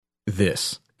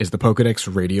This is the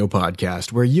Pokedex Radio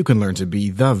Podcast, where you can learn to be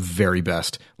the very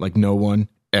best, like no one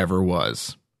ever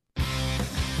was.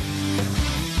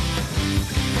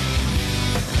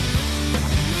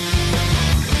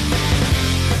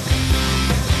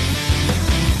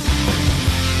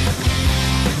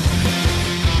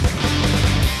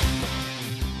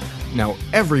 Now,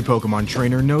 every Pokemon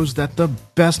trainer knows that the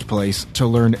best place to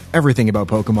learn everything about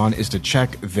Pokemon is to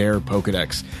check their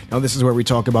Pokedex. Now, this is where we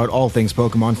talk about all things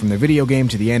Pokemon, from the video game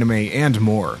to the anime and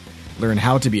more. Learn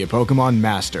how to be a Pokemon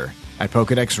master at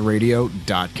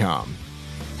PokedexRadio.com.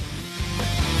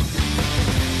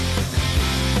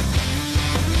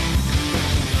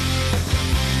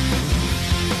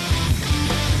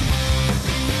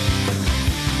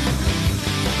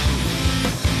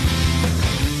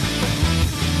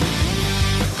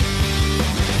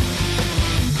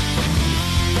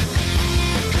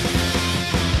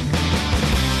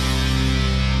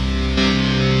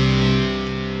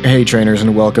 Hey trainers,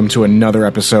 and welcome to another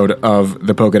episode of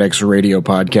the Pokedex Radio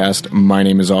Podcast. My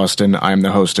name is Austin. I'm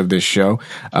the host of this show.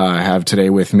 I have today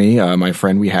with me my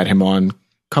friend. We had him on a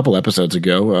couple episodes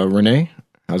ago. Renee,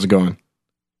 how's it going?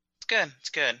 It's good. It's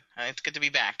good. It's good to be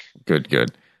back.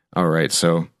 Good. All right,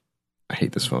 so I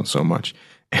hate this phone so much.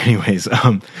 Anyways,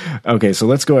 okay, so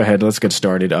let's go ahead. Let's get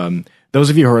started. Those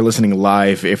of you who are listening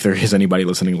live, if there is anybody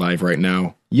listening live right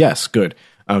now, yes, good.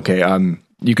 Okay,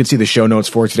 you can see the show notes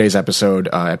for today's episode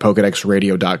at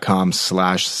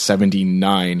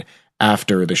PokedexRadio.com/79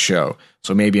 after the show.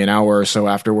 So maybe an hour or so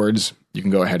afterwards, you can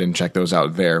go ahead and check those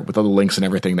out there with all the links and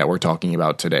everything that we're talking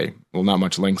about today. Well, not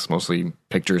much links, mostly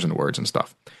pictures and words and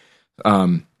stuff.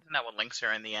 Isn't that what links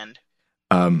are in the end?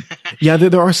 Yeah,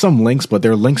 there are some links, but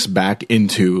they're links back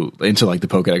into like the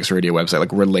Pokedex Radio website,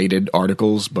 like related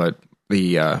articles, but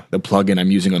the plugin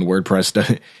I'm using on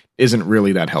WordPress isn't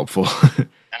really that helpful.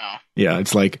 Oh. Yeah,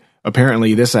 it's like,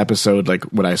 apparently this episode, like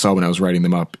what I saw when I was writing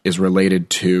them up, is related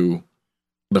to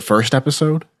the first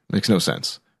episode. Makes no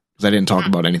sense, because I didn't talk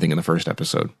about anything in the first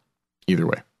episode. Either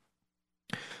way.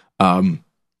 You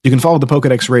can follow the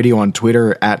Pokedex Radio on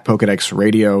Twitter at Pokedex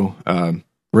Radio.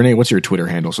 Renee, what's your Twitter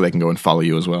handle so they can go and follow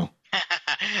you as well?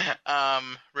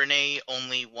 Renee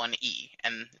only 1E,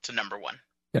 and it's a number 1.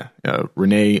 Yeah,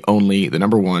 Renee only the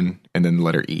number 1 and then the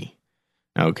letter E.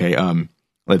 Okay,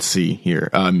 let's see here.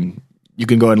 You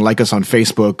can go ahead and like us on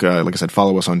Facebook. Like I said,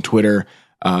 follow us on Twitter.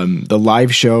 The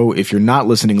live show, if you're not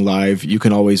listening live, you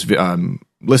can always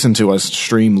listen to us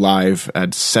stream live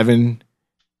at 7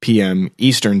 p.m.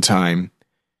 Eastern Time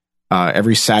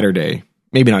every Saturday.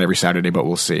 Maybe not every Saturday, but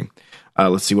we'll see.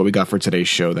 Let's see what we got for today's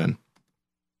show then.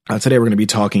 Today we're going to be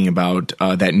talking about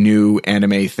that new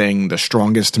anime thing, The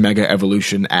Strongest Mega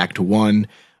Evolution Act 1,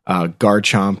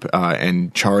 Garchomp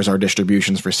and Charizard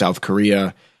distributions for South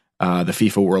Korea, the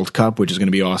FIFA World Cup, which is going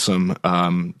to be awesome,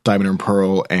 Diamond and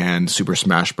Pearl, and Super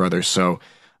Smash Brothers. So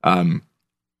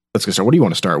let's get started. What do you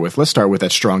want to start with? Let's start with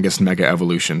that Strongest Mega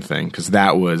Evolution thing, because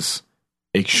that was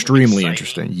extremely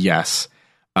interesting. Yes.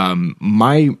 Let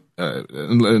me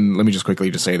just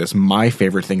quickly say this. My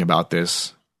favorite thing about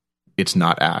this, it's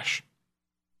not Ash.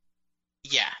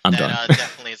 Yeah, I'm that done.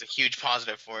 Definitely is a huge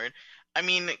positive for it. I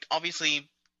mean, obviously,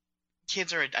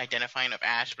 kids are identifying of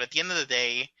Ash, but at the end of the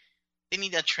day, they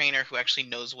need a trainer who actually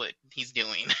knows what he's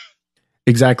doing.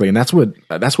 Exactly, and that's what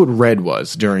Red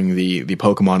was during the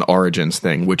Pokemon Origins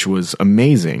thing, which was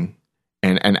amazing.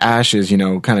 And Ash is, kind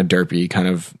of derpy, kind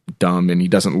of dumb, and he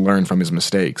doesn't learn from his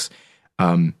mistakes.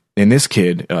 And this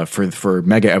kid, for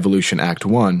Mega Evolution Act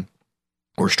 1,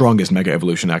 or Strongest Mega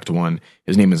Evolution Act 1,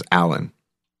 his name is Alan.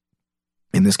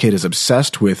 And this kid is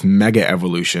obsessed with Mega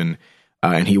Evolution,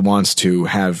 and he wants to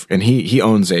have, and he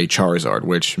owns a Charizard,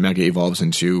 which Mega evolves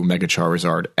into Mega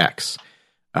Charizard X.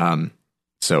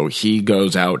 So he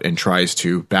goes out and tries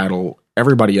to battle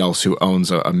everybody else who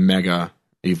owns a Mega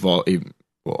evolve, a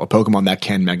Pokemon that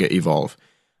can Mega evolve.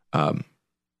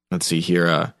 Let's see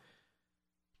here.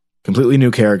 Completely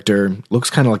new character. Looks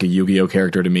kind of like a Yu-Gi-Oh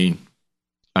character to me.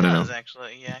 I don't know.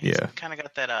 Actually, yeah. He's kind of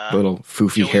got that little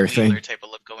foofy hair thing type of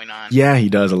look going on. Yeah, he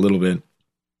does a little bit.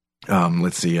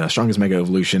 Let's see. Strongest Mega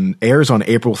Evolution airs on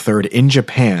April 3rd in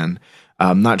Japan.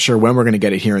 I'm not sure when we're going to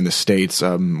get it here in the States.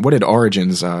 What did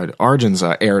Origins? Origins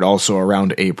aired also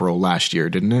around April last year,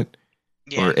 didn't it?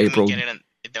 Yeah, or April.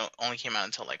 It only came out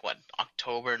until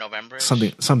October, November.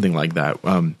 Something like that.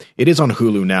 It is on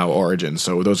Hulu now, Origins.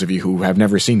 So those of you who have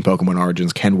never seen Pokemon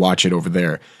Origins can watch it over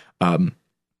there.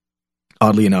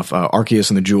 Oddly enough, Arceus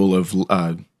and the Jewel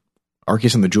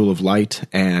of Light,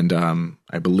 and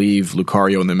I believe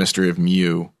Lucario and the Mystery of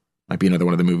Mew, might be another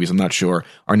one of the movies, I'm not sure,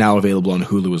 are now available on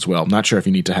Hulu as well. I'm not sure if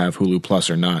you need to have Hulu Plus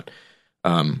or not.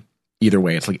 either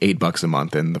way, it's like $8 a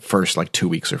month, and the first like 2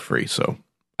 weeks are free. So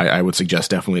I would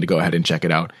suggest definitely to go ahead and check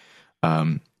it out.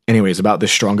 Anyways, about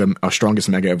this strongest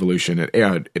Mega Evolution,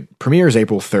 it premieres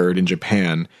April 3rd in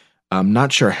Japan. I'm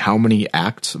not sure how many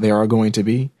acts there are going to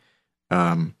be.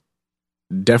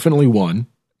 Definitely one,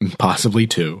 possibly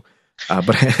two.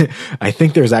 But I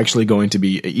think there's actually going to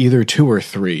be either 2 or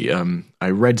 3. I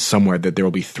read somewhere that there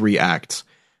will be 3 acts.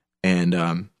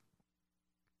 And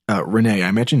Renee,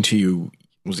 I mentioned to you,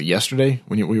 was it yesterday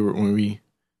when you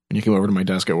came over to my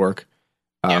desk at work,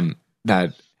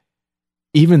 that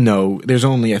even though there's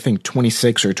only, I think,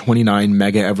 26 or 29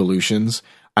 Mega Evolutions,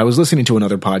 I was listening to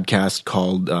another podcast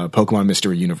called Pokemon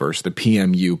Mystery Universe, the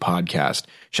PMU podcast.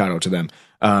 Shout out to them.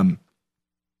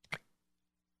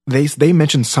 They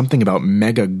mentioned something about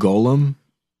Mega Golem,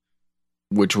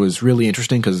 which was really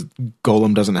interesting because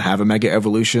Golem doesn't have a Mega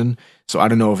Evolution. So I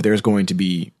don't know if there's going to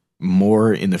be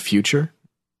more in the future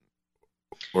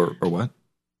or what.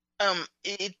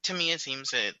 To me, it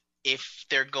seems that if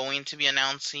they're going to be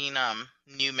announcing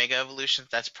new Mega Evolutions,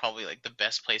 that's probably like the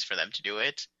best place for them to do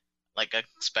it. Like a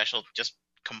special, just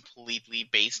completely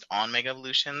based on Mega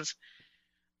Evolutions.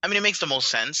 I mean, it makes the most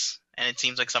sense, and it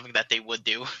seems like something that they would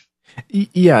do.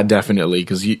 Yeah, definitely.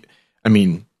 Because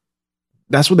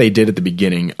that's what they did at the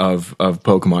beginning of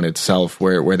Pokemon itself,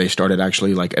 where they started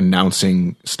actually like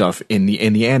announcing stuff in the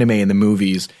anime and the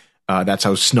movies. That's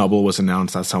how Snubbull was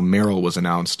announced. That's how Meryl was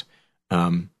announced.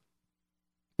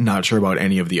 Not sure about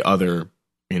any of the other,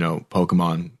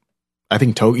 Pokemon. I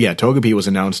think Togepi was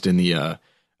announced in the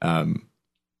anime.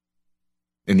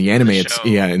 In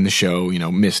the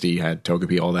show. Misty had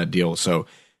Togepi, all that deal. So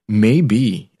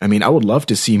maybe, I would love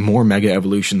to see more Mega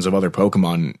Evolutions of other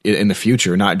Pokemon in the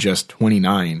future, not just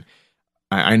 29.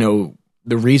 I know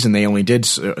the reason they only did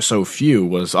so few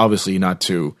was obviously not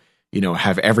to,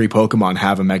 have every Pokemon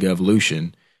have a Mega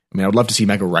Evolution. I would love to see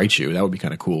Mega Raichu. That would be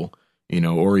kind of cool,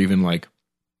 or even like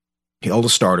all the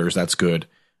starters. That's good.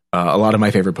 A lot of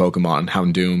my favorite Pokemon,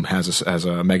 Houndoom has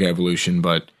a Mega Evolution,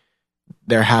 but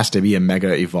there has to be a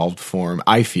Mega Evolved form,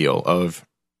 I feel, of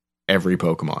every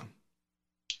Pokemon.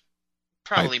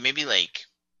 Probably, maybe like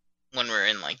when we're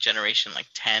in like generation like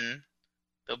 10,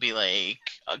 there'll be like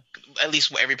at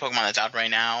least every Pokemon that's out right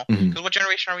now. Because what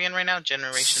generation are we in right now?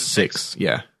 Generation 6?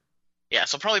 Yeah. Yeah,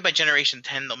 so probably by generation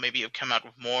 10, they'll maybe have come out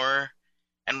with more,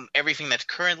 and everything that's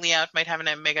currently out might have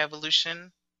a Mega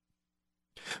Evolution.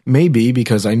 Maybe,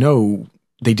 because I know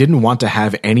they didn't want to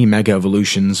have any Mega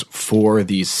Evolutions for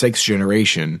the 6th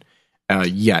generation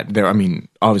yet.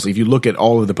 Obviously, if you look at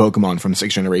all of the Pokemon from the 6th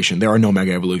generation, there are no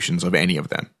Mega Evolutions of any of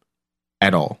them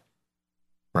at all.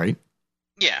 Right?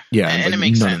 Yeah. Yeah, and it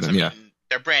makes sense. Them,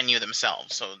 they're brand new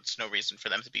themselves, so it's no reason for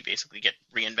them to be basically get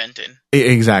reinvented.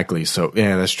 Exactly. So,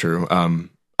 yeah, that's true.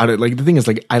 The thing is,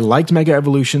 like, I liked Mega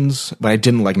Evolutions, but I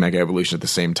didn't like Mega Evolution at the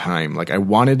same time. Like, I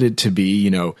wanted it to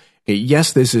be,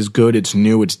 yes, this is good, it's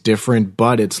new, it's different,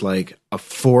 but it's like a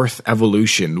 4th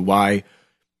evolution. Why?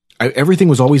 Everything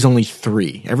was always only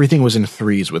 3. Everything was in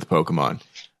 3s with Pokemon.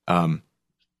 And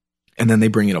then they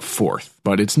bring in a 4th,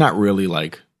 but it's not really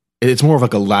like, it's more of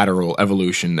like a lateral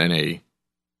evolution than a,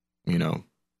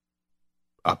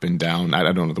 up and down.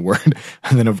 I don't know the word.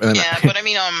 But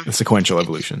a sequential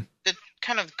evolution. It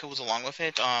kind of goes along with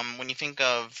it. When you think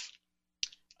of,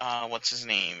 what's his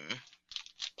name?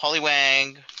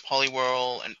 Poliwag,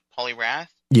 Poliwhirl, and Poliwrath.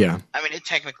 Yeah. It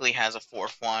technically has a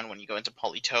 4th one when you go into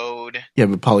Politoed. Yeah,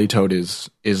 but Politoed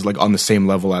is like on the same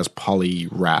level as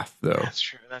Poliwrath, though.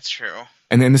 That's true.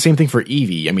 And then the same thing for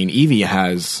Eevee. Eevee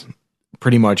has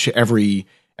pretty much every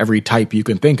type you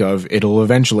can think of. It'll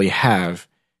eventually have,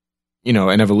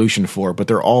 an evolution for, but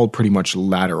they're all pretty much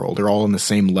lateral. They're all on the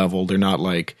same level. They're not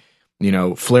like,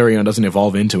 Flareon doesn't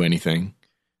evolve into anything.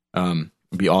 It'd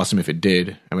be awesome if it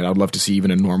did. I'd love to see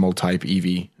even a normal type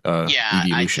Eevee.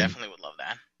 Evolution. I definitely would love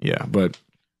that. Yeah, but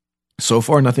so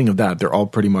far nothing of that. They're all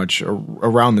pretty much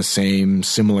around the same,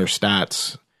 similar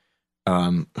stats.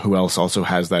 Who else also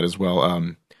has that as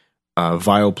well?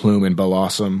 Vileplume and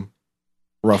Bellossom,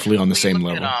 roughly on the same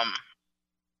level.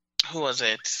 Who was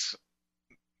it?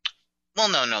 Well,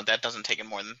 no, that doesn't take it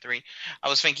more than 3. I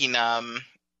was thinking,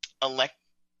 Electrode?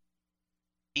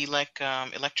 No,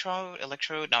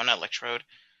 not Electrode.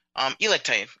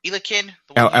 Elekid. Elekid?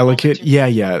 Yeah,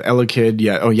 Elekid,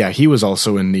 yeah. Oh, yeah, he was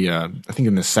also in the, I think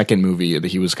in the 2nd movie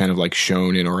that he was kind of like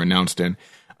shown in or announced in.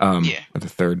 Or the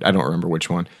 3rd, I don't remember which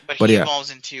one. But he evolves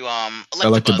into,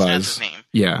 Electabuzz, that's his name.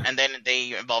 Yeah. And then they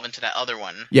evolve into that other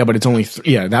one. Yeah, but it's only,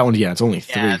 that one, it's only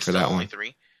 3 for that one.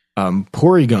 3.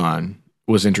 Porygon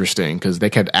was interesting because they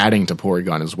kept adding to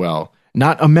Porygon as well.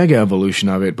 Not a Mega Evolution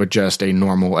of it, but just a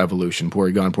normal evolution.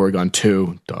 Porygon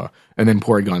 2, and then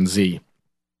Porygon Z.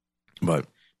 But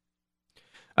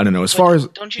I don't know. As far as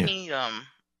don't you need how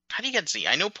do you get Z?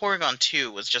 I know Porygon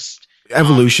 2 was just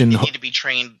evolution, you need to be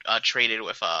traded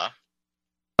with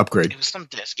upgrade. It was some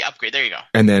disc. Yeah, upgrade. There you go.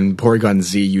 And then Porygon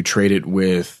Z, you trade it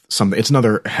with something. It's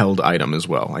another held item as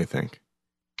well, I think.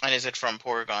 And is it from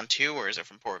Porygon 2 or is it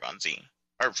from Porygon Z?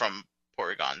 Or from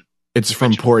Porygon? It's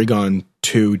from Porygon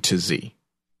 2 to Z.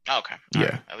 Oh, okay. Yeah.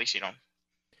 Right. At least you don't.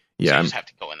 Yeah. So you just have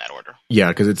to go in that order. Yeah,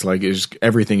 because it's like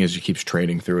everything is you keeps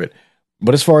trading through it.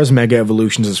 But as far as Mega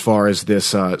Evolutions, as far as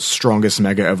this strongest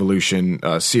Mega Evolution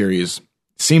series,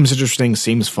 seems interesting,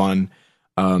 seems fun.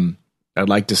 I'd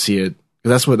like to see it.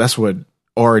 That's what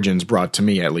Origins brought to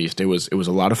me, at least. It was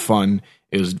a lot of fun.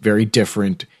 It was very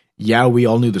different. Yeah, we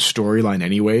all knew the storyline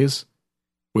anyways,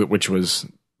 which was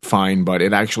fine, but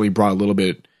it actually brought a little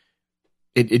bit.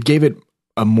 It gave it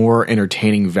a more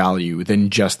entertaining value than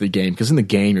just the game. Because in the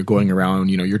game, you're going around,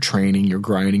 you're training, you're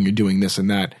grinding, you're doing this and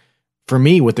that. For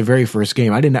me, with the very first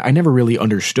game, I never really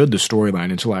understood the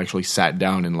storyline until I actually sat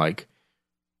down and like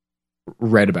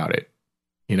read about it.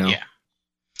 Yeah.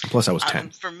 Plus, I was 10.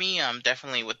 For me,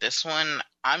 definitely with this one,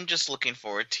 I'm just looking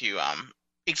forward to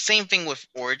same thing with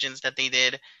Origins that they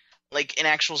did, like an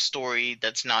actual story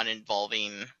that's not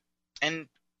involving. And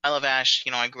I love Ash.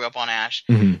 I grew up on Ash,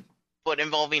 but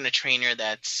involving a trainer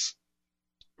that's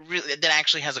really that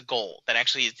actually has a goal, that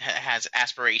actually has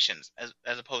aspirations,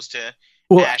 as opposed to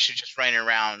Ash who's just running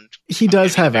around. He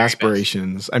does have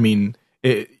aspirations. Best. I mean,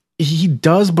 he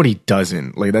does, but he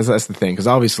doesn't. Like that's the thing, because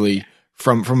obviously.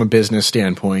 From a business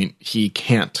standpoint, he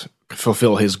can't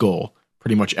fulfill his goal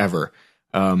pretty much ever.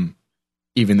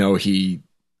 Even though he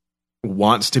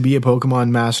wants to be a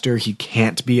Pokemon master, he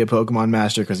can't be a Pokemon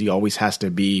master because he always has to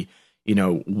be,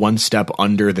 one step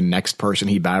under the next person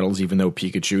he battles, even though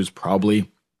Pikachu's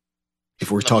probably, if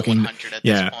we're talking,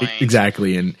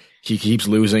 exactly. And he keeps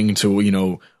losing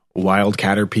to, Wild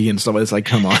Caterpie and stuff. It's like,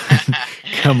 come on,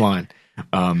 come on.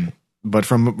 But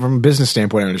from a business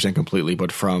standpoint, I understand completely.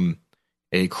 But from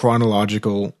a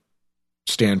chronological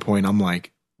standpoint, I'm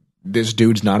like, this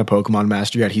dude's not a Pokemon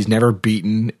master yet. He's never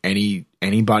beaten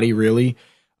anybody really.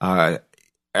 I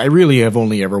really have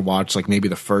only ever watched like maybe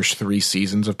the first 3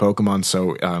 seasons of Pokemon.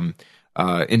 So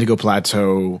Indigo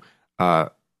Plateau,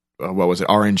 what was it,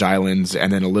 Orange Islands,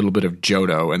 and then a little bit of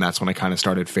Johto, and that's when I kind of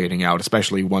started fading out.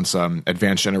 Especially once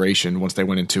Advanced Generation, once they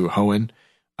went into Hoenn,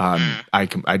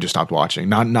 I just stopped watching.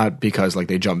 Not because like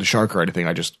they jumped the shark or anything.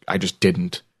 I just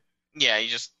didn't. Yeah, you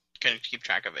just couldn't keep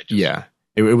track of it. Yeah,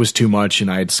 it was too much, and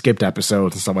I had skipped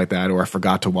episodes and stuff like that, or I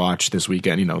forgot to watch this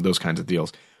weekend, those kinds of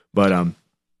deals. But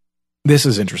this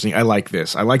is interesting. I like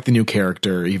this. I like the new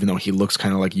character, even though he looks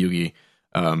kind of like Yugi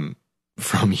from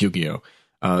Yu-Gi-Oh!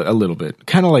 A little bit.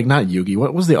 Kind of like, not Yugi.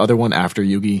 What was the other one after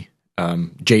Yugi?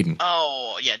 Jaden.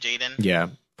 Oh, yeah, Jaden. Yeah,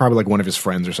 probably like one of his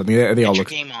friends or something. They all look...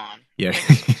 Game On. Yeah.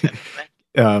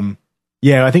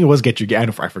 Yeah, I think it was Get Your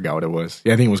Game. I forgot what it was.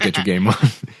 Yeah, I think it was Get Your Game On.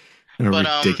 But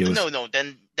ridiculous. No,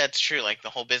 then that's true. Like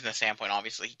the whole business standpoint,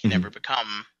 obviously, he can never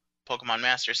become Pokemon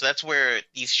Master. So that's where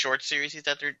these short series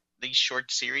that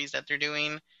they're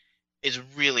doing is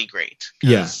really great.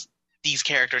 Yeah, these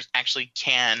characters actually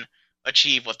can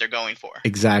achieve what they're going for.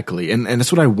 Exactly, and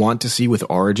that's what I want to see with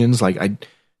Origins. Like I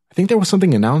think there was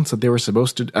something announced that they were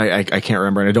supposed to. I can't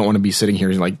remember, and I don't want to be sitting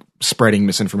here like spreading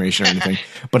misinformation or anything.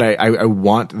 But I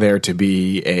want there to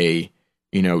be a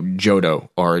Johto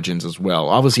Origins as well.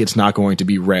 Obviously, it's not going to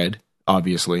be Red,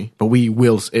 obviously, but we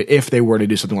will, if they were to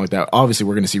do something like that, obviously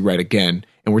we're going to see Red again,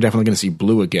 and we're definitely going to see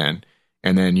Blue again,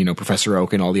 and then, Professor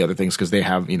Oak and all the other things, because they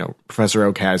have, Professor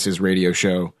Oak has his radio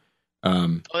show.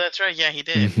 Oh, that's right. Yeah, he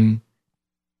did. Mm-hmm.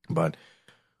 But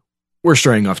we're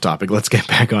straying off topic. Let's get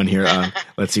back on here.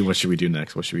 Let's see, what should we do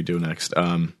next? Let's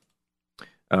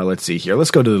see here.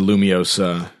 Let's go to the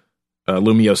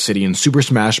Lumiose City in Super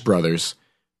Smash Brothers.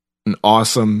 An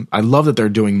awesome. I love that they're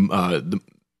doing the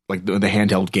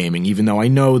handheld gaming, even though I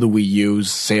know the Wii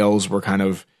U's sales were kind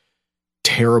of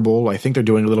terrible. I think they're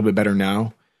doing a little bit better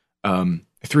now.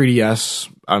 3DS,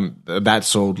 that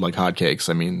sold like hotcakes.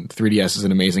 I mean, 3DS is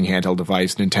an amazing handheld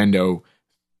device. Nintendo,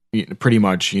 pretty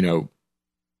much, I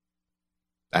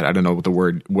don't know what the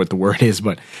word is,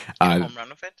 but home run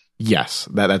with it. Yes,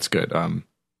 that's good.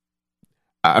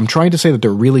 I'm trying to say that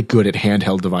they're really good at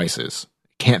handheld devices.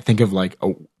 Can't think of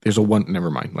there's a one.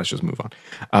 Never mind. Let's just move on.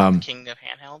 King of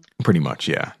handheld. Pretty much,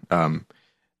 yeah.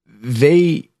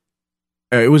 It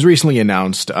was recently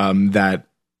announced that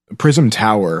Prism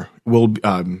Tower will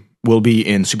be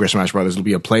in Super Smash Brothers. It'll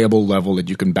be a playable level that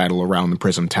you can battle around the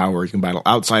Prism Tower. You can battle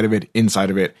outside of it,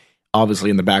 inside of it. Obviously,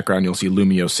 in the background, you'll see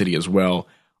Lumiose City as well.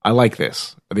 I like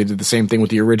this. They did the same thing with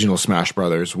the original Smash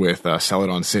Brothers with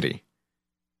Celadon City.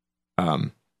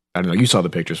 I don't know. You saw the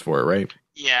pictures for it, right?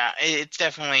 Yeah, it's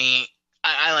definitely.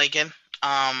 I like it.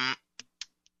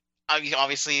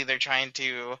 Obviously they're trying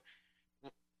to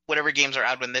whatever games are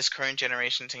out in this current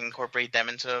generation to incorporate them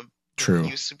into the True.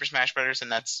 new Super Smash Brothers,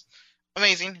 and that's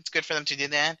amazing. It's good for them to do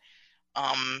that.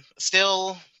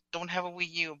 Still don't have a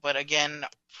Wii U, but again,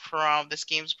 this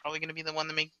game's probably going to be the one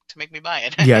to make me buy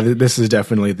it. Yeah, this is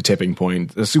definitely the tipping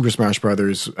point. The Super Smash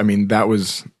Brothers. I mean, that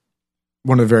was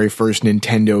one of the very first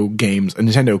Nintendo games,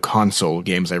 Nintendo console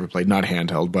games I ever played, not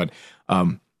handheld, but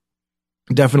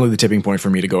definitely the tipping point for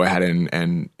me to go ahead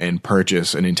and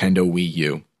purchase a Nintendo Wii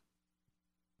U.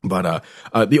 But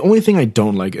the only thing I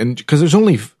don't like, and because there's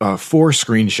only 4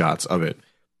 screenshots of it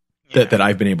that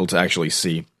I've been able to actually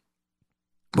see.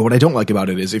 But what I don't like about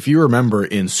it is, if you remember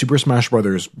in Super Smash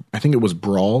Brothers, I think it was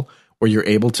Brawl, where you're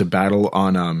able to battle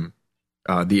on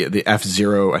the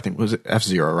F-Zero, I think was it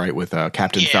F-Zero, right, with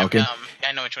Captain Falcon.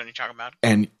 I know which one you're talking about.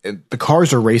 And the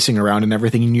cars are racing around and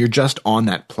everything, and you're just on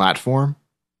that platform,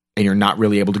 and you're not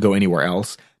really able to go anywhere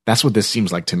else. That's what this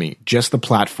seems like to me. Just the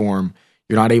platform.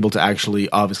 You're not able to actually,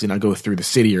 obviously, not go through the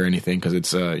city or anything because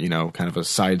it's kind of a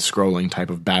side-scrolling type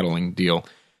of battling deal.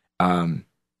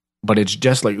 But it's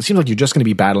just like, it seems like you're just going to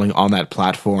be battling on that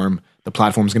platform. The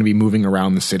platform's going to be moving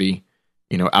around the city,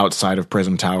 outside of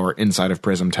Prism Tower, inside of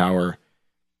Prism Tower,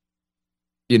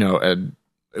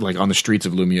 like on the streets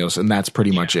of Lumiose, and that's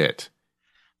pretty much it.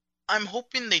 I'm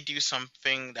hoping they do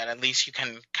something that at least you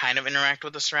can kind of interact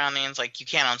with the surroundings, like you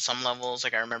can on some levels.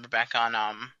 Like I remember back on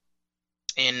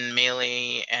in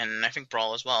Melee and I think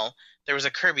Brawl as well, there was a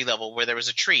Kirby level where there was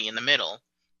a tree in the middle,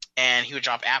 and he would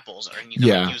drop apples, and you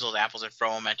could use those apples and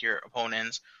throw them at your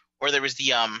opponents. Or there was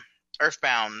the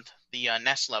Earthbound, the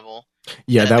Nest level.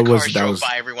 Yeah, that was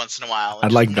by every once in a while. I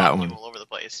like that one. All over the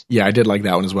place. Yeah, I did like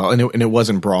that one as well. And it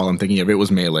wasn't Brawl. I'm thinking of it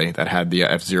was Melee that had the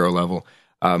F-Zero level.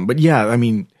 But yeah, I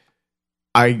mean,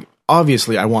 I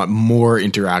want more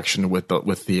interaction with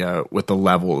the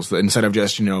levels instead of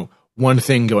just one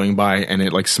thing going by and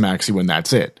it like smacks you and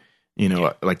that's it.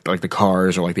 Like the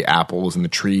cars or like the apples and the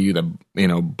tree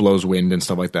that blows wind and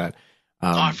stuff like that.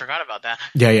 I forgot about that.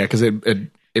 Yeah, because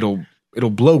it'll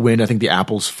blow wind. I think the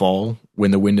apples fall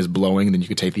when the wind is blowing, and then you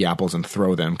could take the apples and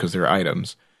throw them because they're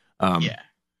items. I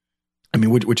mean,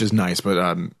 which is nice, but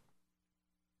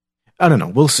I don't know.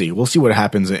 We'll see. We'll see what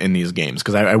happens in these games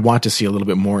because I want to see a little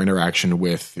bit more interaction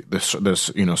with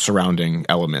the surrounding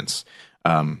elements.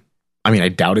 I mean, I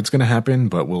doubt it's going to happen,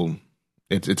 but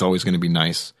it's always going to be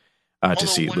nice to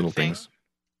see little things.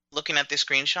 Looking at the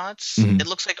screenshots, Mm-hmm. it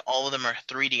looks like all of them are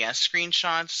 3DS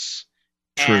screenshots.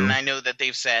 True. And I know that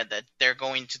they've said that they're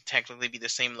going to technically be the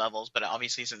same levels, but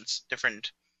obviously since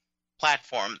different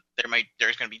platform,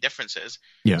 there's going to be differences.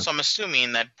 Yeah. So I'm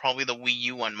assuming that probably the Wii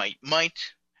U one might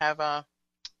have a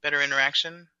better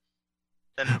interaction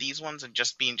than these ones, and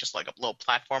just being just like a little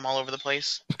platform all over the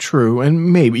place. True,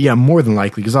 and maybe more than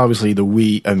likely, because obviously the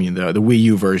Wii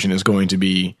U version is going to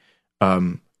be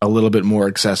a little bit more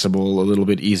accessible, a little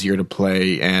bit easier to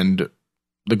play, and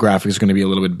the graphics is going to be a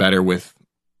little bit better with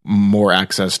more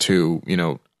access to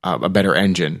a better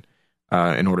engine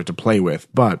in order to play with.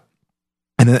 But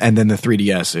and then the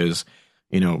 3DS is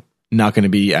not going to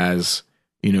be as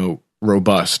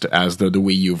robust as the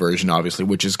Wii U version, obviously,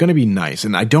 which is going to be nice.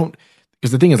 And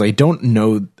because the thing is, I don't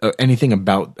know I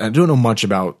don't know much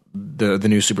about the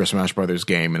new Super Smash Brothers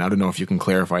game, and I don't know if you can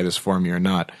clarify this for me or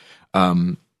not.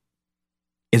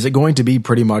 Is it going to be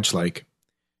pretty much like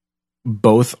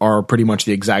both are pretty much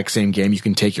the exact same game? You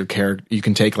can take you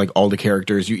can take like all the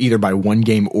characters, you either buy one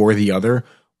game or the other,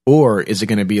 or is it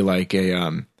going to be like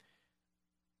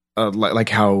like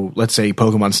how, let's say,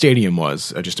 Pokemon Stadium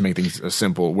was, just to make things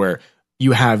simple, where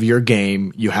you have your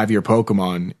game, you have your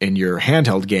Pokemon in your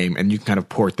handheld game, and you can kind of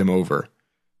port them over?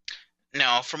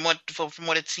 No, from what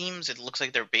it seems, it looks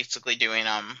like they're basically doing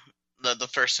the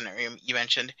first scenario you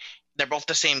mentioned. They're both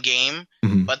the same game,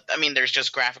 Mm-hmm. but I mean, there's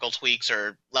just graphical tweaks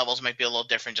or levels might be a little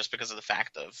different just because of the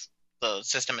fact of the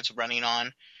system it's running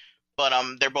on. But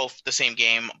they're both the same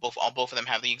game. Both of them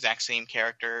have the exact same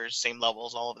characters, same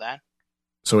levels, all of that.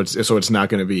 So it's not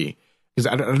going to be, because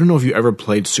I don't know if you ever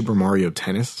played Super Mario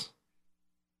Tennis.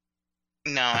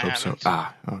 No, I haven't. So.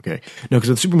 Okay. No, because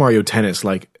with Super Mario Tennis,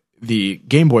 like the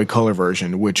Game Boy Color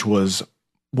version, which was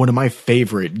one of my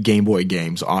favorite Game Boy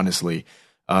games, honestly.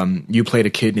 You played a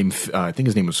kid named, I think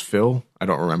his name was Phil. I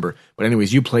don't remember. But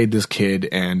anyways, you played this kid,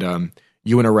 and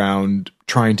you went around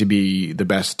trying to be the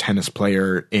best tennis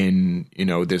player in,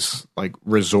 this like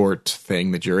resort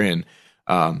thing that you're in.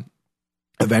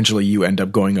 Eventually, you end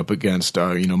up going up against,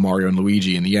 Mario and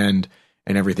Luigi in the end,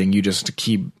 and everything. You just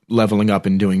keep leveling up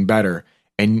and doing better.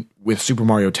 And with Super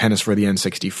Mario Tennis for the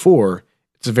N64,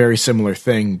 It's a very similar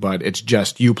thing, but it's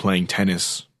just you playing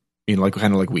tennis, like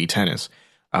kind of like Wii Tennis.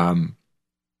 And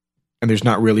there's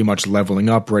not really much leveling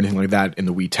up or anything like that in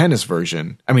the Wii Tennis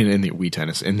version. I mean, in the Wii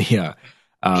Tennis, in the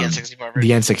N64 version. The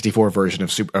N64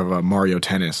 version of Mario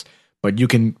Tennis. But you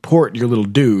can port your little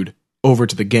dude over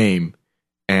to the game,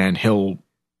 and he'll,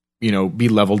 be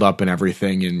leveled up and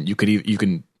everything. And you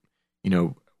can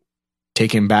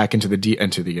take him back into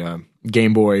the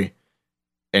Game Boy,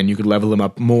 and you could level him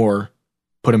up more,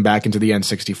 put him back into the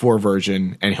N64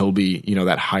 version, and he'll be,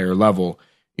 that higher level,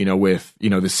 with,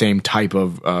 the same type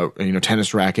of,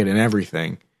 tennis racket and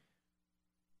everything.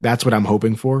 That's what I'm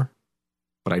hoping for,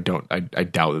 but I doubt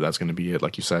that that's going to be it,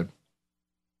 like you said.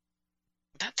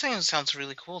 That thing sounds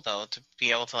really cool, though, to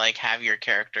be able to, have your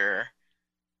character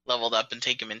leveled up and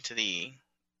take him into the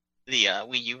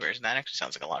Wii U version. That actually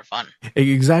sounds like a lot of fun.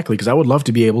 Exactly, because I would love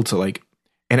to be able to,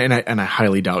 and I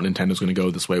highly doubt Nintendo's going to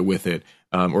go this way with it,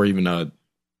 or even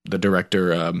the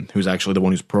director, who's actually the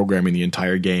one who's programming the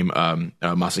entire game,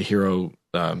 Masahiro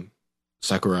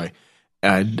Sakurai.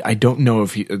 I don't know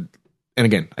if he, and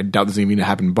again, I doubt this is even going to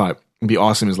happen, but it'd be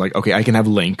awesome is okay, I can have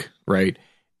Link, right?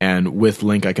 And with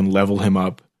Link, I can level him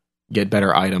up, get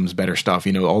better items, better stuff,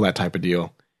 all that type of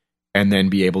deal. And then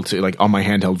be able to, on my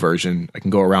handheld version, I can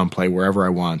go around, play wherever I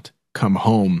want, come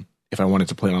home. If I wanted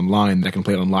to play online, I can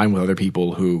play it online with other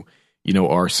people who,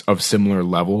 are of similar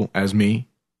level as me,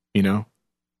 I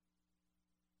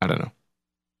don't know.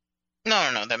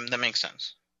 No, that makes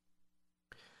sense.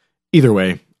 Either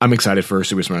way, I'm excited for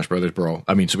Super Smash Brothers Brawl.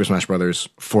 I mean, Super Smash Brothers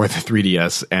for the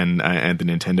 3DS and the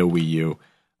Nintendo Wii U.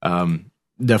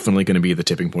 Definitely going to be the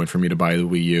tipping point for me to buy the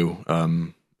Wii U.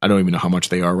 I don't even know how much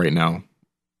they are right now.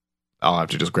 I'll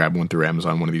have to just grab one through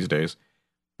Amazon one of these days.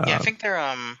 Yeah, I think they're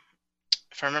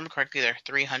if I remember correctly, they're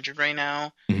 $300 right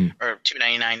now, or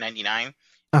 $299.99.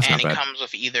 That's and not bad. It comes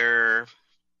with either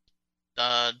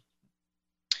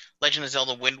Legend of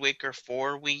Zelda Wind Waker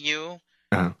for Wii U,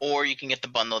 or you can get the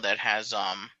bundle that has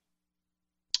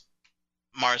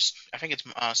Mars. I think it's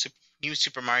New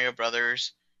Super Mario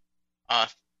Brothers,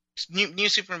 New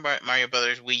Super Mario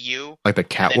Brothers Wii U, like the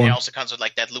cat and then one. It also comes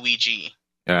with that Luigi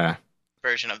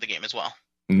version of the game as well.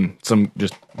 Some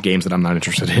just games that I'm not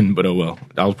interested in, but oh well.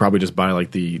 I'll probably just buy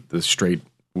the straight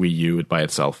Wii U by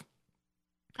itself.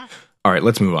 All right,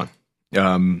 let's move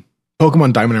on.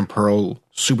 Pokemon Diamond and Pearl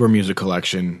Super Music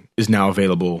Collection is now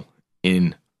available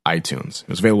in iTunes. It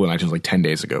was available in iTunes 10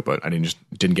 days ago, but I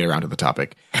didn't get around to the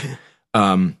topic.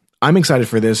 I'm excited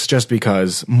for this just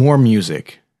because more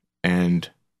music, and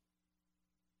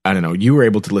I don't know, you were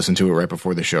able to listen to it right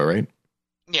before the show, right?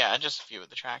 Yeah, just a few of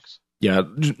the tracks. Yeah,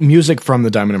 music from the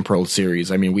Diamond and Pearl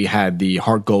series. I mean, we had the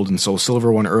Heart Gold and Soul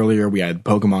Silver one earlier. We had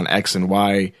Pokemon X and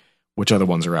Y. Which other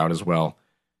ones are out as well?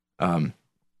 I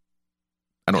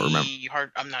don't remember.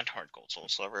 I'm not Heart Gold, Soul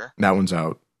Silver. That one's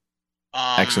out.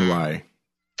 X and Y.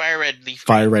 Fire Red, Leaf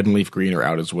and Leaf Green are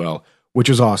out as well, which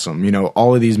is awesome.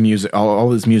 All of these music, all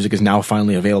this music is now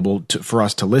finally available for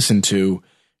us to listen to.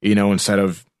 Instead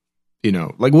of,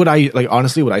 honestly,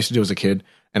 what I used to do as a kid.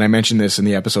 And I mentioned this in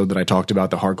the episode that I talked about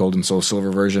the Heart Gold and Soul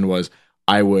Silver version was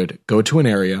I would go to an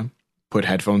area, put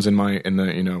headphones in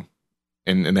the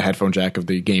headphone jack of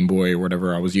the Game Boy or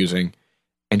whatever I was using,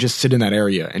 and just sit in that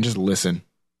area and just listen.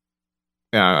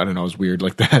 Yeah, I don't know, it was weird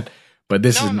like that, but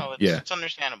it's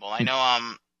understandable. I know.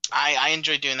 I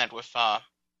enjoy doing that with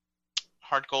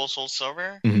Heart Gold, Soul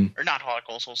Silver, or not Heart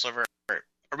Gold, Soul Silver,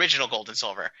 original Gold and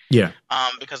Silver. Yeah.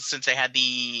 Because since they had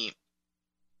if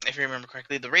you remember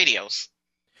correctly, the radios.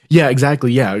 Yeah,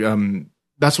 exactly. Yeah,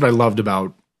 that's what I loved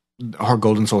about Heart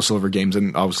Gold and Soul Silver games,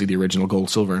 and obviously the original Gold,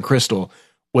 Silver, and Crystal,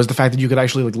 was the fact that you could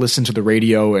actually listen to the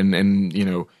radio,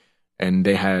 and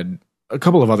they had a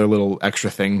couple of other little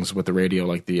extra things with the radio,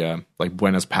 like the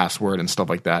Buena's Password and stuff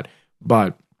like that.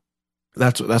 But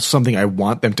that's something I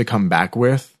want them to come back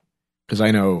with, because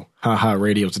I know,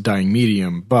 radio's a dying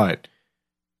medium, but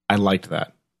I liked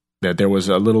that there was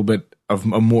a little bit of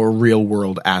a more real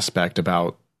world aspect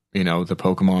about the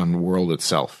Pokemon world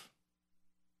itself.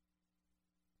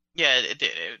 Yeah, it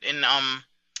did. And if I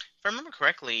remember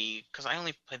correctly, because I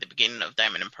only played the beginning of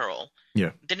Diamond and Pearl.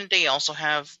 Yeah. Didn't they also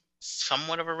have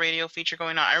somewhat of a radio feature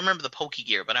going on? I remember the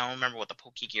Pokegear, but I don't remember what the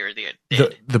Pokegear did.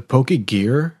 The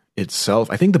Pokegear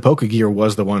itself, I think the Pokegear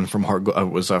was the one from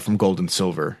from Gold and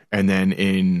Silver, and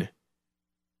then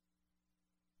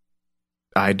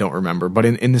I don't remember, but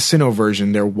in the Sinnoh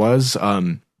version there was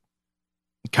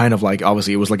kind of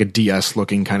obviously it was like a DS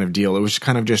looking kind of deal. It was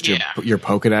kind of just your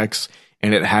Pokedex,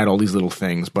 and it had all these little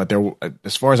things, but there,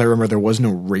 as far as I remember, there was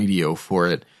no radio for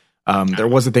it. There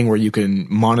was a thing where you can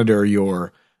monitor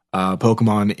your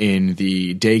Pokemon in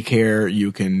the daycare.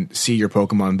 You can see your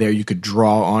Pokemon there. You could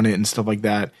draw on it and stuff like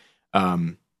that.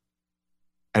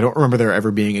 I don't remember there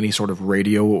ever being any sort of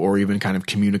radio or even kind of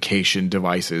communication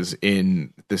devices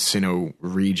in the Sinnoh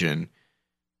region.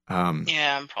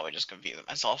 Yeah, I'm probably just confusing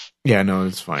myself. Yeah, no,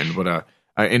 it's fine. But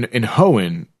in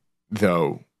Hoenn,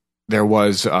 though, there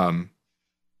was I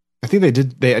think they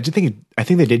did. I think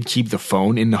they did keep the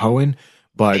phone in the Hoenn,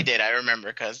 but they did. I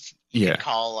remember because you could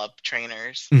call up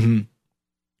trainers. Mm-hmm.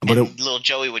 But little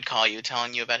Joey would call you,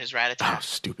 telling you about his Rattata. Oh,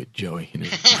 stupid Joey!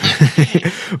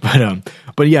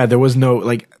 But yeah, there was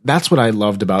no That's what I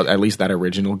loved about at least that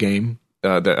original game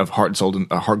of Heart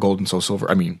Gold and Soul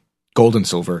Silver. I mean, Gold and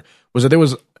Silver was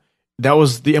that that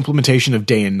was the implementation of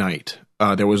day and night.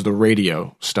 There was the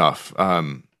radio stuff.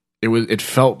 It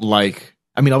felt like,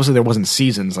 I mean, obviously there wasn't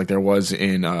seasons like there was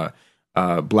in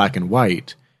Black and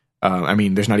White. I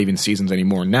mean, there's not even seasons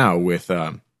anymore now with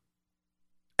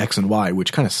X and Y,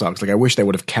 which kind of sucks. I wish they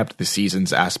would have kept the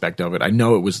seasons aspect of it. I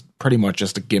know it was pretty much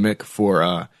just a gimmick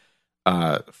for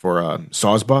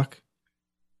Sawsbuck.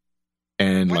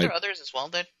 And were there others as well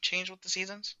that changed with the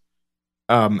seasons?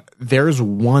 There's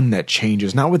one that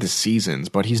changes, not with the seasons,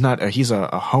 but he's a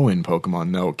Hoenn Pokemon,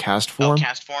 no, Cast Form. Oh,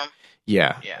 Cast Form?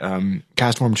 Yeah.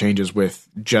 Cast Form changes with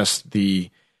just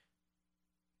the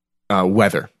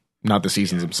weather, not the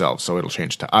seasons themselves. So it'll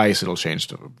change to ice, it'll change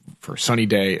for sunny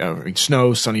day,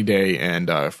 snow, sunny day,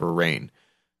 and for rain.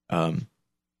 But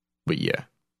yeah.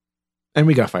 And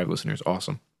we got 5 listeners.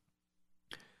 Awesome.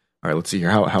 All right, let's see here.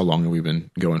 How long have we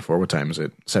been going for? What time is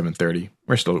it? 7:30.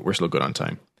 We're still good on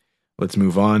time. Let's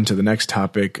move on to the next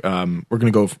topic. We're going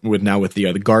to go with the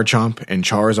Garchomp and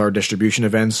Charizard distribution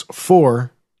events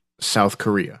for South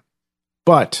Korea.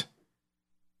 But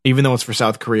even though it's for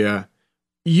South Korea,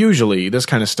 usually this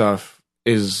kind of stuff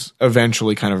is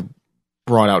eventually kind of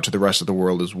brought out to the rest of the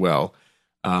world as well.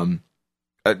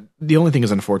 The only thing is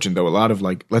unfortunate, though, a lot of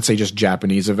let's say just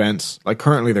Japanese events,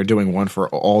 currently they're doing one for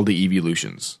all the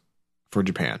evolutions for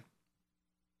Japan.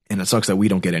 And it sucks that we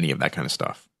don't get any of that kind of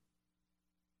stuff.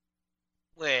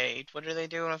 Wait, what are they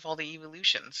doing with all the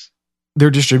evolutions? They're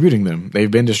distributing them.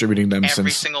 They've been distributing them since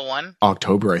every single one?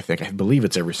 October, I think. I believe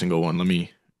it's every single one. Let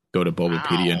me go to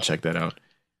Bulbapedia and check that out.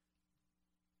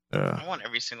 I want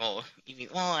every single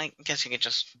Eevee. Well, I guess you could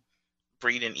just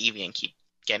breed an Eevee and keep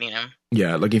getting them.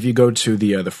 Yeah, if you go to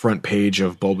the front page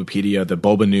of Bulbapedia, the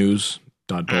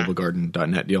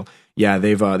bulbanews.bulbagarden.net deal. Yeah,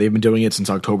 they've been doing it since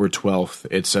October 12th.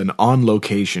 It's an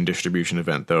on-location distribution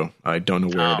event, though. I don't know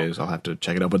where it is. I'll have to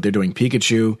check it out. But they're doing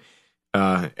Pikachu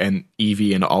and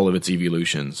Eevee and all of its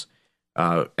evolutions.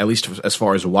 At least as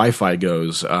far as Wi-Fi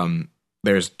goes,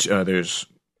 there's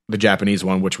the Japanese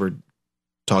one, which we're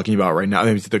talking about right now.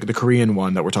 The Korean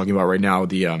one that we're talking about right now.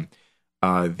 The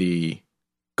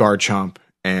Garchomp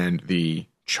and the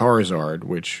Charizard.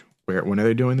 When are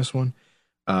they doing this one?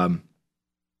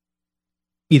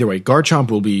 Either way,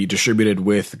 Garchomp will be distributed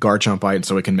with Garchompite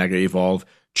so it can Mega Evolve.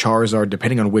 Charizard,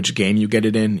 depending on which game you get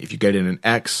it in, if you get it in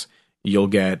X, you'll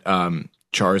get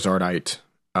Charizardite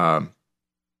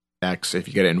X. If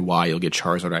you get it in Y, you'll get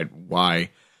Charizardite Y.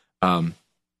 And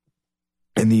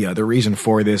the reason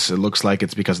for this, it looks like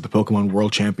it's because of the Pokemon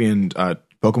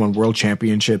World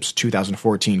Championships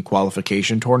 2014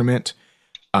 qualification tournament.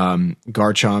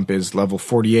 Garchomp is level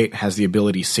 48, has the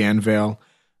ability Sandveil.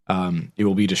 It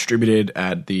will be distributed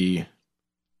at the,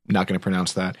 not going to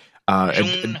pronounce that,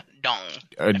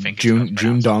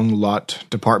 Jundong Lot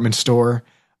Department Store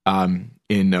in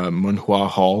Munhua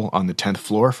Hall on the 10th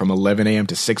floor from 11 a.m.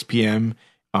 to 6 p.m.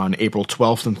 on April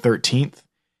 12th and 13th.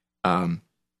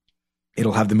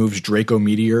 It'll have the moves Draco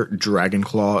Meteor, Dragon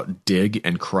Claw, Dig,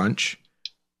 and Crunch.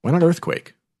 Why not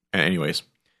Earthquake? Anyways.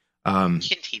 You can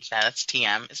teach that. That's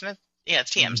TM, isn't it? Yeah,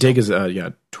 it's TM. Dig is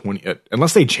 20.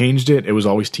 Unless they changed it, it was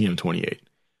always TM 28.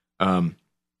 And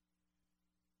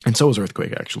so was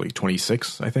Earthquake actually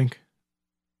 26, I think.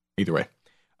 Either way,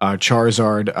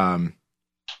 Charizard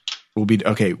will be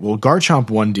okay. Well,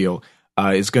 Garchomp one deal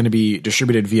is going to be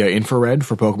distributed via infrared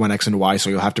for Pokemon X and Y.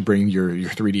 So you'll have to bring your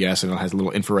 3DS, and it has a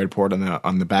little infrared port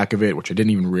on the back of it, which I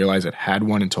didn't even realize it had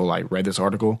one until I read this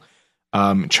article.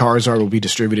 Charizard will be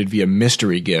distributed via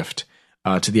mystery gift.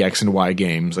 To the X and Y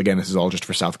games. Again, this is all just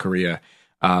for South Korea.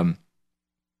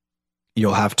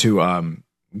 You'll have to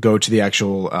go to the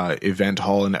actual event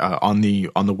hall and on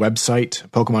the website,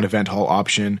 Pokemon Event Hall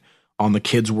option on the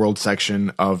Kids World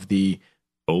section of the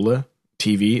Ola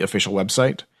TV official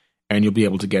website, and you'll be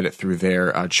able to get it through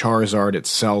there. Charizard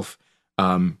itself,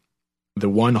 the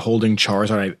one holding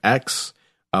Charizard X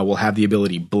will have the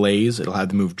ability Blaze. It'll have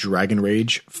the move Dragon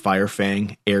Rage, Fire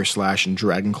Fang, Air Slash, and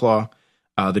Dragon Claw.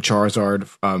 The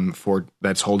Charizard for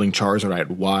that's holding Charizard at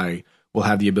Y will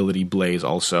have the ability Blaze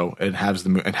also. It has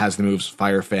the moves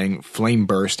Fire Fang, Flame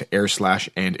Burst, Air Slash,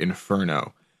 and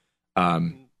Inferno.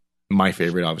 My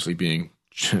favorite, obviously, being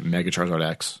Mega Charizard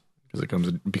X because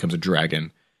it becomes a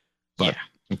dragon. But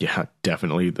yeah,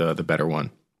 definitely the better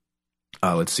one.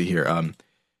 Let's see here.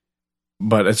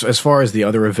 But as far as the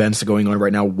other events going on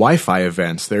right now, Wi-Fi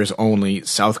events, there's only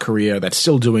South Korea that's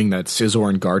still doing that Scizor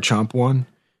and Garchomp one.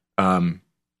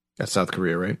 That's South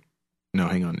Korea, right? No,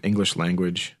 hang on. English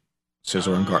language,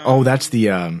 Scizor and Gar. Oh, that's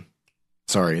the.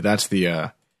 That's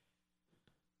the.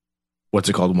 What's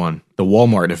it called? One. The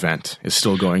Walmart event is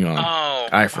still going on. Oh,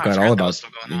 I forgot all about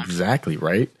exactly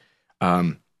right.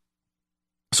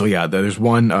 So yeah, there's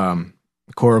one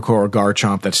Koro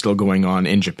Garchomp that's still going on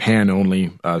in Japan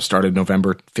only. Started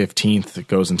November 15th. It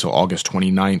goes until August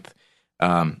 29th.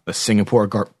 The Singapore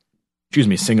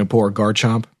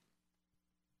Garchomp.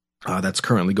 That's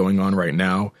currently going on right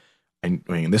now. And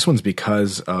this one's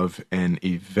because of an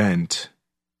event,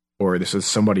 or this is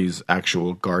somebody's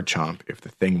actual Garchomp, if the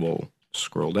thing will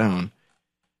scroll down.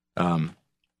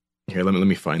 Here, let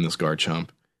me find this Garchomp.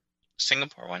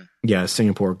 Singapore one? Yeah,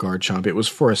 Singapore Garchomp. It was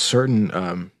for a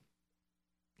certain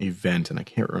event, and I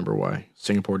can't remember why.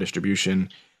 Singapore distribution.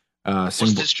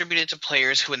 Was distributed to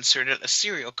players who inserted a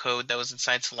serial code that was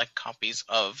inside select copies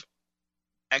of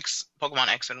Pokemon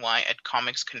X and Y at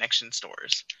Comics Connection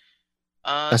stores.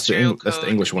 That's the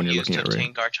English one you're looking at, right? Used to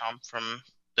obtain Garchomp from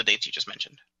the dates you just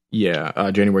mentioned.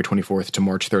 Yeah, January 24th to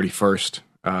March 31st.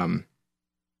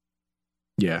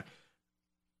 Yeah.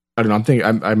 I don't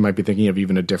know. I might be thinking of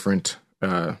even a different.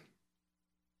 Yeah,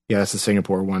 that's the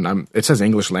Singapore one. It says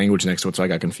English language next to it, so I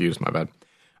got confused. My bad.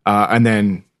 And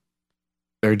then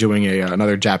they're doing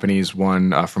another Japanese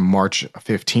one from March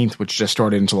 15th, which just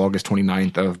started until August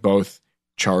 29th of both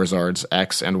Charizards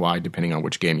X and Y, depending on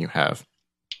which game you have.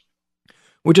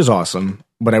 Which is awesome,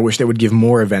 but I wish they would give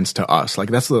more events to us. Like,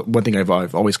 that's the one thing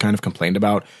I've always kind of complained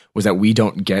about, was that we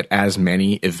don't get as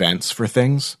many events for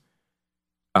things.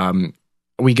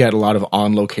 We get a lot of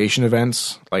on-location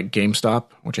events, like GameStop,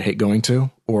 which I hate going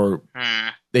to, or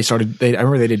I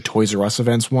remember they did Toys R Us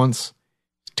events once.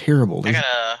 It's terrible.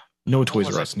 No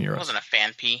Toys R Us near us. It wasn't a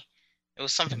Fanpy. It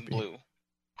was something blue.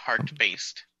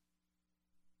 Heart-based.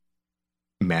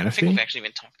 Manaphy? I think we've actually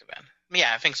even talked about it.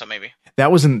 Yeah, I think so, maybe.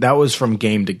 That was from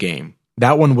game to game.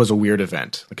 That one was a weird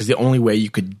event, because the only way you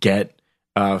could get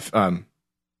Manaphy,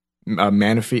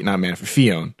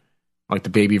 Phione, like the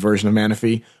baby version of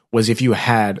Manaphy, was if you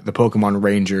had the Pokemon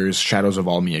Rangers Shadows of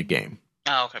Almia game.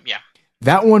 Oh, okay, yeah.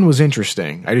 That one was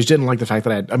interesting. I just didn't like the fact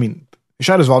that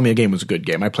Shadows of Almia game was a good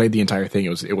game. I played the entire thing.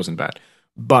 It wasn't bad.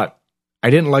 But I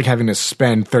didn't like having to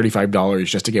spend $35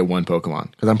 just to get one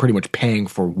Pokemon, because I'm pretty much paying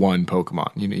for one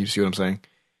Pokemon. You see what I'm saying?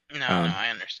 No, I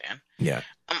understand. Yeah.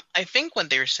 I think what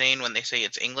they're saying when they say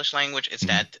it's English language is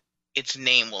that its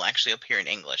name will actually appear in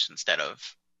English instead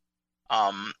of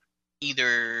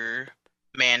either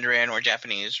Mandarin or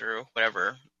Japanese or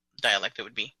whatever dialect it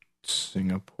would be.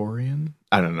 Singaporean?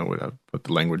 I don't know what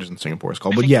the language in Singapore is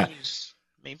called, but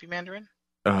maybe Mandarin?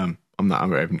 I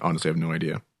honestly have no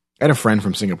idea. I had a friend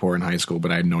from Singapore in high school,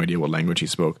 but I had no idea what language he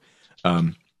spoke.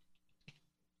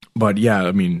 But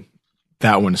yeah,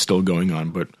 that one is still going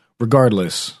on, but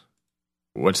regardless,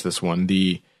 what's this one?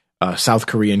 The South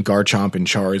Korean Garchomp and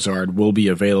Charizard will be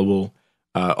available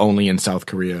only in South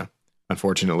Korea,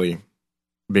 unfortunately,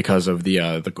 because of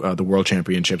the World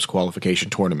Championships qualification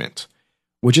tournament,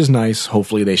 which is nice.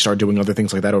 Hopefully they start doing other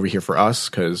things like that over here for us,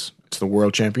 because it's the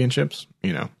World Championships.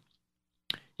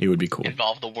 It would be cool.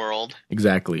 Involve the world.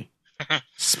 Exactly.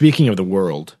 Speaking of the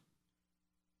World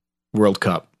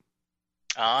Cup.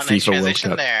 Oh, nice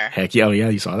transition there. Heck yeah,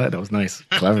 you saw that? That was nice.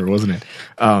 Clever, wasn't it?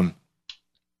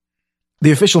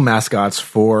 The official mascots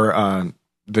for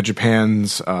the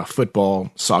Japan's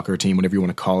football, soccer team, whatever you want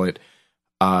to call it,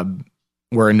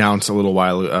 were announced a little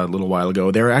while ago.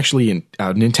 They're actually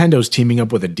Nintendo's teaming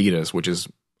up with Adidas, which is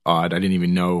odd. I didn't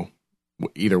even know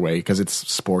either way, because it's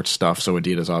sports stuff, so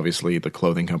Adidas, obviously, the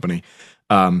clothing company.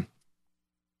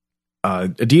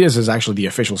 Adidas is actually the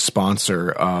official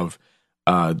sponsor of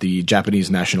the Japanese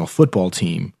national football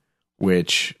team,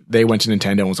 which they went to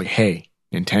Nintendo and was like, hey,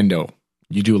 Nintendo,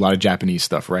 you do a lot of Japanese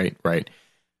stuff, right? Right.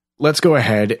 Let's go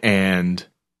ahead and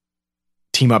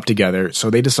team up together. So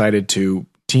they decided to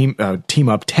team up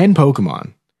 10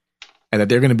 Pokemon, and that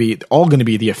they're going to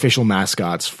be the official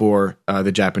mascots for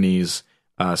the Japanese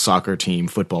soccer team,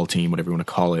 football team, whatever you want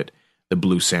to call it, the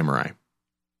Blue Samurai.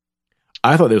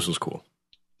 I thought this was cool.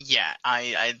 Yeah,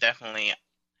 I definitely...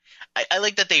 I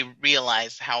like that they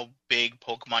realized how big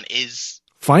Pokemon is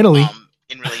finally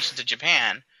in relation to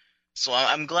Japan. So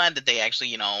I'm glad that they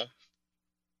actually,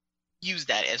 use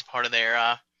that as part of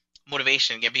their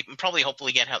motivation. Get people, probably,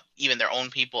 hopefully, get even their own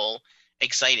people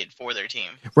excited for their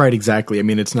team. Right, exactly. I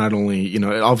mean, it's not only,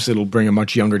 obviously it'll bring a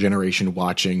much younger generation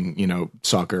watching,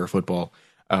 soccer or football.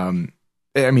 I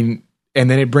mean, and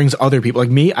then it brings other people like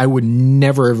me. I would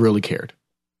never have really cared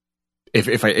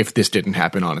if this didn't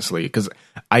happen, honestly, because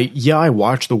I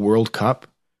watch the World Cup,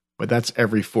 but that's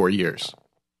every 4 years.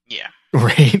 Yeah.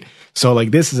 Right. So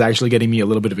like this is actually getting me a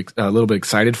little bit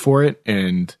excited for it,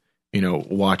 and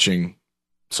watching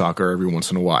soccer every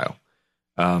once in a while.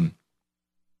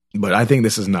 But I think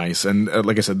this is nice, and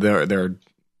like I said,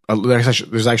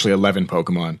 there's actually 11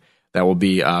 Pokemon that will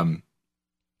be.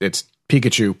 It's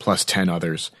Pikachu plus 10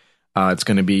 others. It's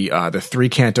going to be the 3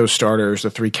 Kanto starters, the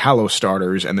 3 Kalos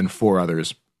starters, and then 4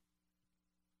 others.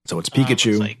 So it's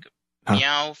Pikachu, like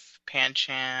Meowth,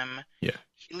 Pancham, yeah,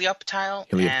 Helioptile,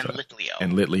 and Litleo.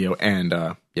 And Litleo, and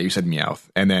you said Meowth.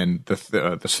 And then the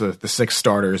 6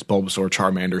 starters: Bulbasaur,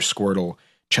 Charmander, Squirtle,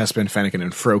 Chespin, Fennekin,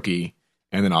 and Froakie.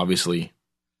 And then obviously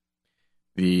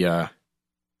the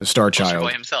star child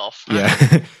boy himself.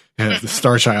 Yeah. The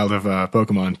star child of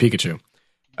Pokemon, Pikachu.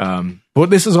 But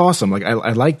this is awesome. Like I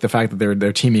like the fact that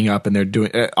they're teaming up and they're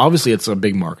doing. Obviously, it's a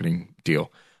big marketing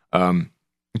deal.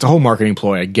 It's a whole marketing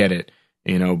ploy. I get it,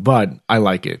 but I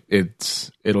like it.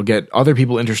 It'll get other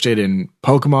people interested in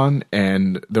Pokemon,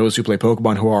 and those who play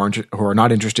Pokemon who are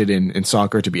not interested in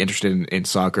soccer to be interested in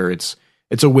soccer. It's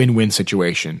a win-win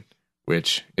situation,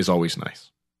 which is always nice.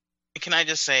 Can I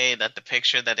just say that the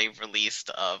picture that they've released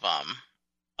of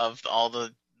all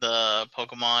the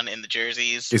Pokemon in the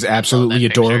jerseys is absolutely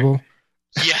adorable?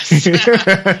 Yes.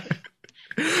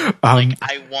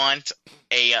 I want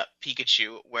a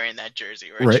Pikachu wearing that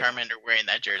jersey, or a Charmander wearing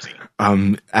that jersey.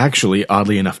 Actually,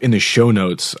 oddly enough, in the show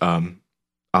notes, I'll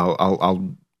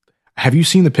have you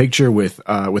seen the picture with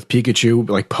Pikachu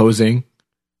like posing?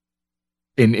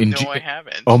 No, I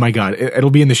haven't. Oh my god,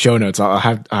 it'll be in the show notes.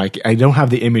 I don't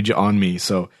have the image on me,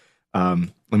 so let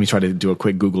me try to do a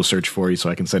quick Google search for you so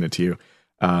I can send it to you.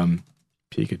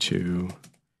 Pikachu.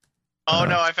 Oh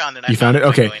no, I found it. You found it?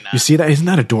 Okay. You see that? Isn't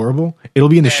that adorable? It'll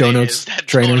be in the show notes.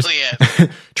 Trainers. Totally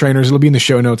Trainers, it'll be in the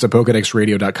show notes at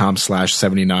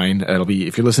pokedexradio.com/79. It'll be,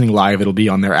 if you're listening live, it'll be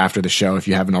on there after the show if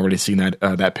you haven't already seen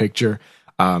that picture.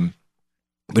 But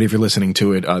if you're listening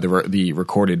to it, the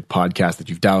recorded podcast that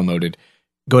you've downloaded,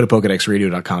 go to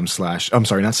pokedexradio.com/ I'm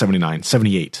sorry, not 79,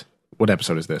 78. What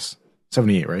episode is this?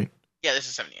 78, right? Yeah, this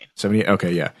is 78. 78?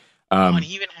 Okay, yeah. And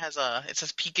he even has it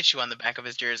says Pikachu on the back of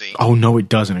his jersey. Oh, no, it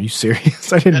doesn't. Are you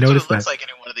serious? I didn't notice that. That's what it looks like in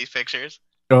one of these pictures.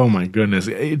 Oh my goodness.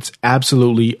 It's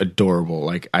absolutely adorable.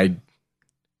 Like I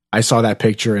saw that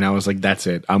picture and I was like, that's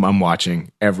it. I'm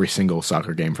watching every single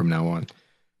soccer game from now on.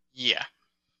 Yeah.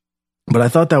 But I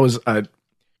thought that was,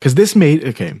 cause this made,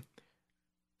 okay.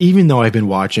 Even though I've been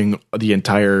watching the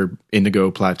entire Indigo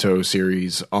Plateau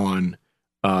series on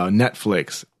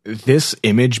Netflix, this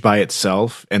image by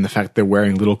itself and the fact they're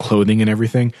wearing little clothing and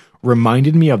everything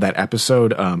reminded me of that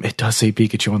episode. It does say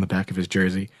Pikachu on the back of his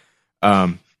jersey.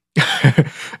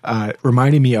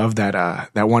 Reminding me of that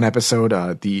one episode,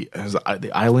 the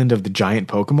island of the giant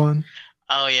Pokemon.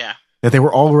 Oh yeah, that they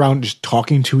were all around just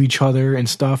talking to each other and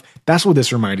stuff. That's what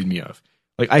this reminded me of.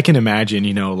 Like I can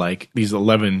imagine, like these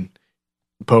 11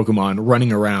 Pokemon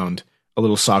running around a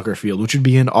little soccer field, which would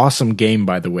be an awesome game,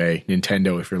 by the way,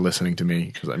 Nintendo, if you're listening to me,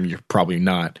 because I mean you're probably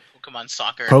not. Pokemon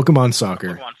soccer, Pokemon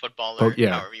football, or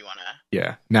however you want to.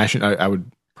 Yeah, I would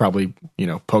probably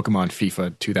Pokemon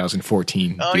FIFA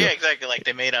 2014. Oh deal. Yeah, exactly. Like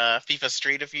they made a FIFA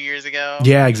Street a few years ago.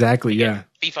 Yeah, exactly. Yeah,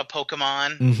 FIFA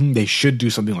Pokemon. Mm-hmm. They should do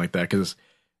something like that because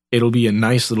it'll be a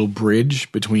nice little bridge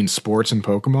between sports and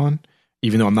Pokemon.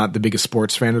 Even though I'm not the biggest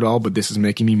sports fan at all, but this is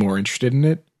making me more interested in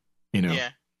it.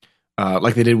 Yeah.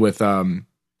 Like they did with,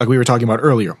 like we were talking about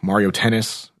earlier, Mario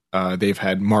Tennis. They've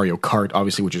had Mario Kart,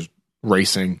 obviously, which is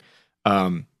racing.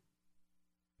 The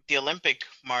Olympic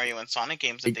Mario and Sonic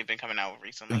games that they've been coming out with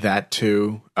recently. That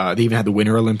too. They even had the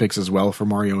Winter Olympics as well for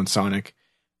Mario and Sonic.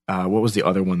 What was the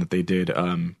other one that they did?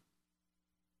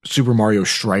 Super Mario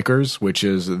Strikers, which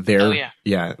is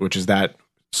which is that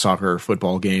soccer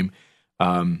football game.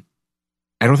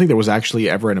 I don't think there was actually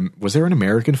ever was there an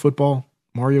American football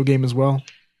Mario game as well?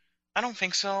 I don't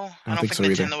think so. I don't think so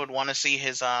Nintendo would want to see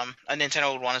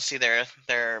Nintendo would want to see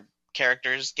their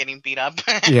characters getting beat up.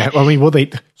 Yeah, well, I mean, they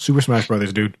Super Smash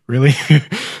Brothers, dude, really?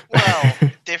 Well,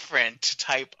 different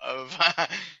type of.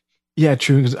 Yeah,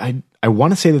 true. I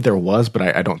want to say that there was, but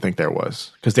I don't think there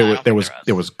was because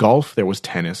there was golf, there was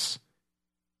tennis.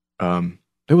 There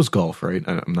was golf, right?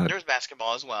 I'm not. There was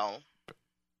basketball as well.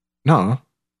 No.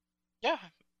 Yeah,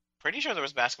 pretty sure there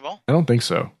was basketball. I don't think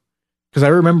so. Because I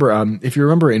remember, if you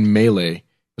remember in Melee,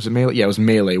 was it Melee? Yeah, it was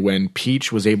Melee when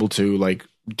Peach was able to like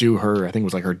do her, I think it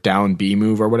was like her down B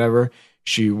move or whatever.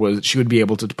 She would be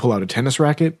able to pull out a tennis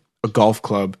racket, a golf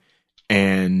club,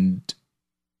 and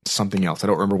something else. I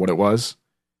don't remember what it was,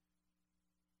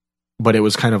 but it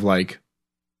was kind of like,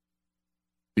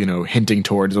 hinting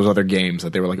towards those other games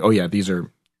that they were like, oh yeah, these are,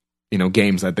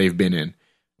 games that they've been in. It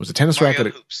was a tennis Mario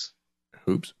racket. Hoops.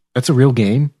 Hoops. That's a real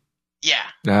game.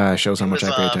 Yeah. Shows how much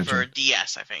I pay attention. For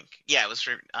DS, I think. Yeah, it was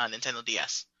for Nintendo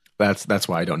DS. That's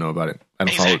why I don't know about it. I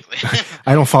don't Exactly. follow.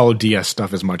 I don't follow DS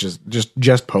stuff as much as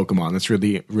just Pokemon. That's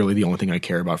really the only thing I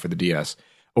care about for the DS,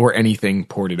 or anything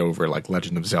ported over like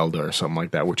Legend of Zelda or something like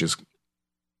that. Which is,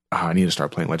 I need to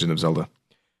start playing Legend of Zelda.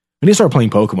 I need to start playing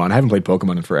Pokemon. I haven't played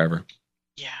Pokemon in forever.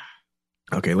 Yeah.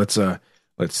 Okay, let's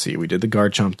see. We did the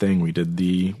Garchomp thing. We did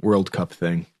the World Cup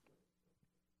thing.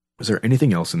 Was there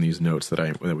anything else in these notes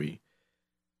that we?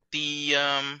 The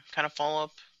kind of follow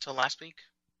up to last week.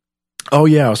 Oh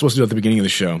yeah, I was supposed to do it at the beginning of the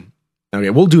show.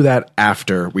 Okay, we'll do that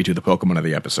after we do the Pokemon of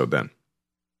the episode then.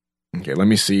 Okay, let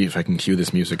me see if I can cue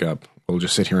this music up. We'll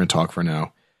just sit here and talk for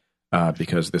now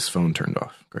because this phone turned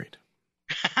off. Great.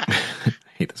 I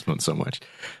hate this phone so much.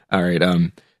 All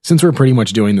right, since we're pretty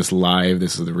much doing this live,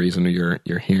 this is the reason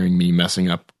you're hearing me messing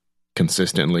up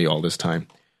consistently all this time.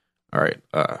 All right,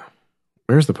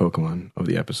 where's the Pokemon of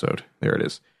the episode? There it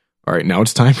is. All right, now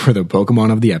it's time for the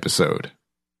Pokemon of the episode.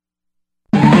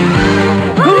 Who's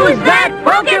that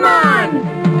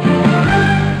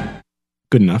Pokemon?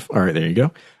 Good enough. All right, there you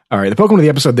go. All right, the Pokemon of the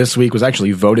episode this week was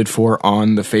actually voted for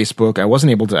on the Facebook. I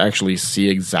wasn't able to actually see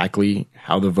exactly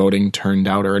how the voting turned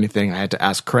out or anything. I had to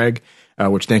ask Craig,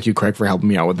 which thank you, Craig, for helping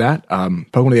me out with that.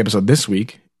 Pokemon of the episode this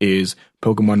week is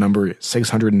Pokemon number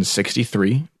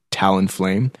 663,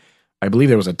 Talonflame. I believe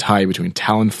there was a tie between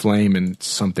Talonflame and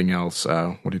something else.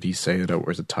 What did he say that there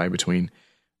was a tie between?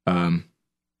 Don't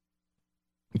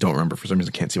remember. For some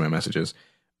reason, I can't see my messages.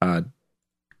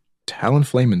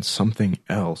 Talonflame and something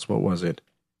else. What was it?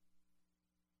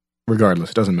 Regardless,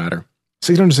 it doesn't matter.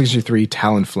 663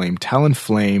 Talonflame.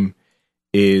 Talonflame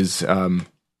is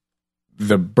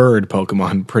the bird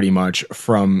Pokemon, pretty much,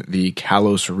 from the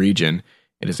Kalos region.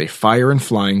 It is a fire and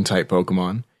flying type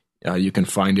Pokemon. You can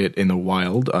find it in the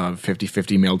wild,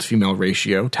 50-50 male-to-female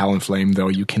ratio. Talonflame, though,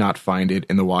 you cannot find it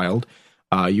in the wild.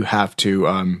 You have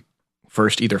to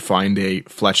first either find a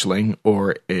Fletchling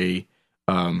or a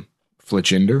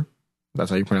Fletchinder. That's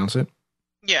how you pronounce it?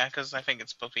 Yeah, because I think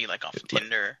it's supposed to be like off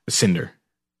Tinder. Cinder,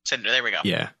 there we go.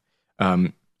 Yeah.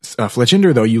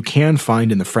 Fletchinder, though, you can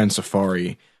find in the Friend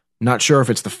Safari. Not sure if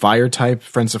it's the fire type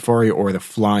Friend Safari or the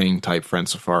flying type Friend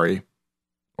Safari,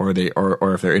 or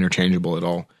if they're interchangeable at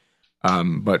all.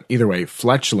 But either way,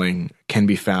 Fletchling can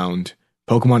be found.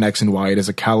 Pokemon X and Y, it is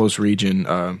a Kalos region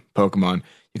Pokemon.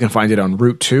 You can find it on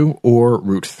Route 2 or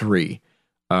Route 3.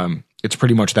 It's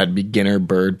pretty much that beginner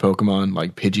bird Pokemon,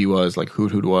 like Pidgey was, like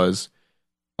Hoot was,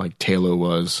 like Tailo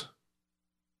was,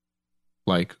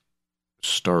 like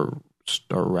Staraptor.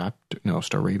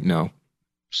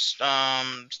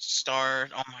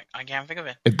 I can't think of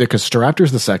it. Because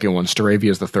Staraptor's the second one,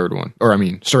 Staravia is the third one.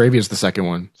 Staravia is the second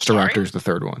one, Staraptor's the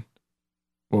third one.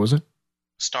 What was it?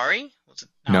 Starry? Was it?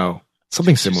 No.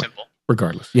 Something similar. Simple.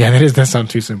 Regardless. Yeah, that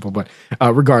sounds too simple, but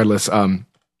regardless,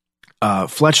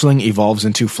 Fletchling evolves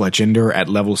into Fletchinder at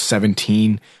level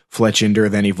 17. Fletchinder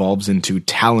then evolves into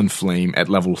Talonflame at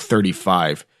level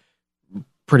 35.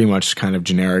 Pretty much kind of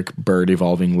generic bird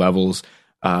evolving levels.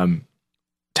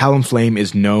 Talonflame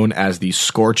is known as the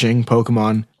Scorching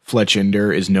Pokemon.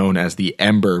 Fletchinder is known as the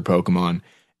Ember Pokemon.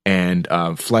 And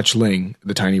Fletchling,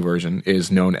 the tiny version,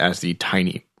 is known as the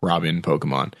Tiny Robin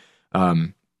Pokemon.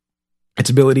 Its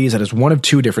abilities, it has one of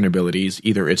two different abilities,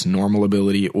 either its normal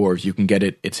ability or, if you can get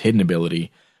it, its hidden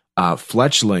ability.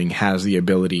 Fletchling has the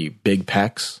ability Big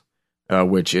Pecs,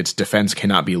 which its defense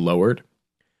cannot be lowered.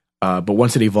 But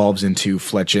once it evolves into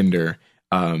Fletchinder,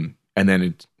 and then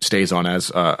it stays on as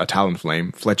a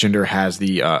Talonflame, Fletchinder has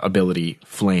the ability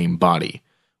Flame Body,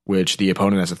 which the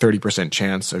opponent has a 30%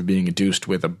 chance of being induced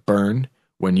with a burn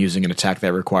when using an attack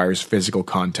that requires physical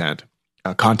contact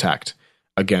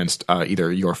against either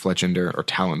your Fletchinder or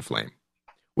Talonflame,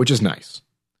 which is nice.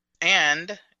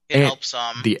 And it helps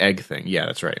the egg thing. Yeah,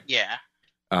 that's right. Yeah.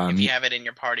 If you have it in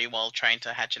your party while trying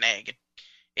to hatch an egg,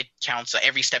 it counts.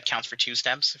 Every step counts for 2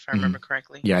 steps, if I remember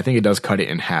correctly. Yeah, I think it does cut it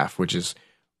in half, which is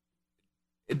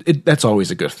that's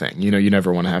always a good thing. You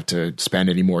never want to have to spend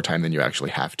any more time than you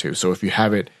actually have to. So if you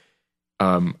have it,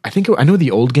 I know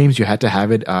the old games you had to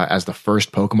have it as the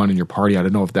first Pokemon in your party. I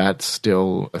don't know if that's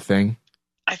still a thing.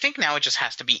 I think now it just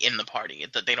has to be in the party.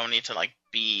 They don't need to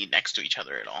be next to each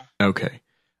other at all. Okay.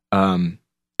 And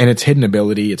And its hidden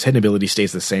ability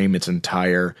stays the same its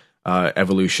entire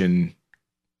evolution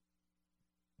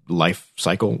life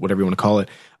cycle, whatever you want to call it.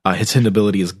 Its hidden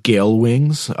ability is Gale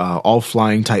Wings. All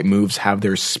flying type moves have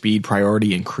their speed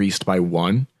priority increased by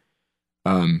 1.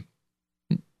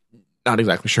 Not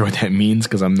exactly sure what that means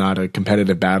because I'm not a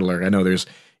competitive battler. I know there's,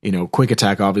 Quick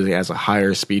Attack obviously has a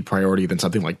higher speed priority than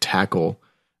something like Tackle.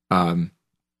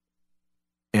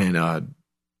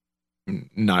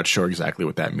 Not sure exactly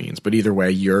what that means. But either way,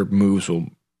 your moves will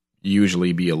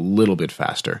usually be a little bit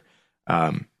faster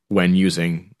when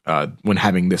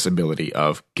having this ability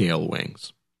of Gale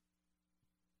Wings.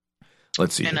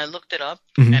 Let's see. And I looked it up,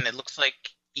 Mhm. and it looks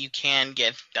like you can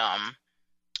get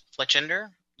Fletchender.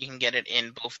 You can get it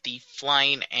in both the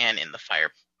flying and in the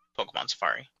fire Pokemon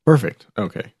Safari. Perfect.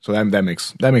 Okay, so that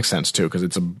makes sense too because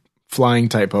it's a flying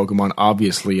type Pokemon.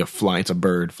 Obviously, it's a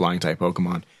bird flying type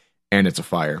Pokemon, and it's a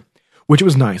fire, which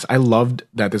was nice. I loved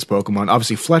that this Pokemon.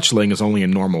 Obviously, Fletchling is only a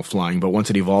normal flying, but once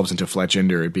it evolves into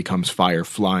Fletchender, it becomes fire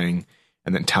flying,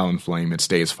 and then Talonflame, it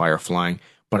stays fire flying.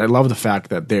 But I love the fact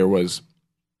that there was.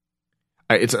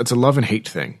 It's a love and hate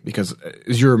thing because,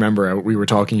 as you remember, we were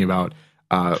talking about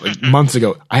like months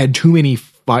ago. I had too many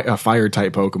fire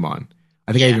type Pokemon.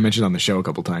 I think I even mentioned on the show a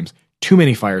couple times. Too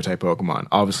many fire type Pokemon.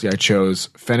 Obviously, I chose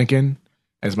Fennekin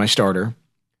as my starter.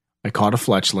 I caught a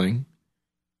Fletchling.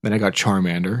 Then I got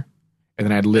Charmander, and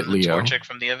then I had Litleo. The Torchic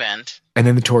from the event, and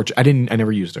then the Torch. I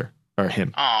never used her or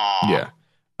him. Aww. Yeah.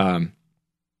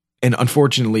 And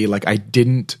unfortunately, like I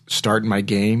didn't start my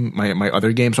game, my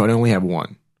other game, so I only have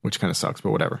one, which kind of sucks,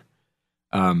 but whatever.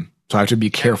 So I have to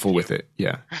be careful with it.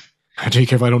 Yeah. I have to be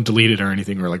careful I don't delete it or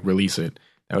anything or like release it.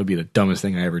 That would be the dumbest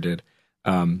thing I ever did.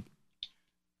 And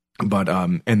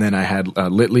then I had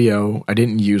Litleo. I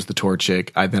didn't use the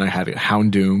Torchic. Then I had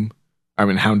Houndour,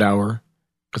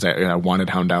 because I wanted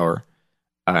Houndour.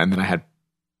 And then I had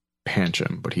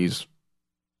Pancham, but he's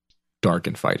dark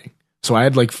and fighting. So I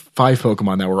had like 5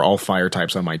 Pokemon that were all fire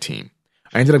types on my team.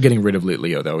 I ended up getting rid of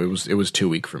Litleo though. It was too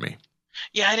weak for me.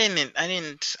 Yeah,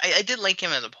 I did like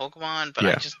him as a Pokemon, but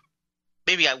Yeah.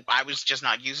 I was just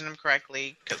not using him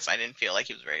correctly because I didn't feel like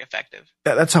he was very effective.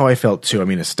 That's how I felt too. I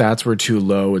mean, his stats were too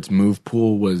low. Its move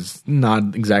pool was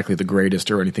not exactly the greatest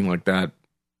or anything like that,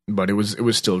 but it was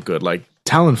still good. Like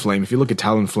Talonflame, if you look at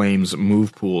Talonflame's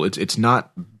move pool, it's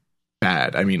not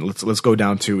bad. I mean, let's go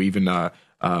down to even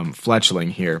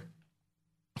Fletchling here.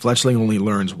 Fletchling only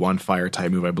learns 1 fire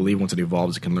type move. I believe once it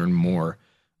evolves, it can learn more.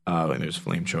 And there's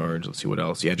Flame Charge. Let's see what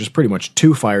else. Yeah, just pretty much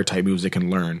 2 fire type moves it can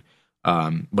learn.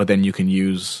 But then you can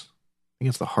use, I think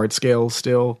it's the Heart Scale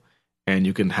still, and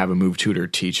you can have a move tutor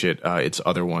teach it its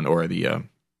other one or the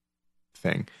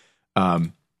thing.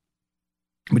 But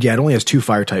yeah, it only has 2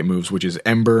 fire type moves, which is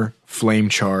Ember, Flame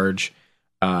Charge,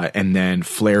 and then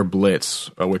Flare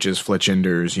Blitz, which is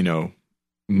Fletchender's,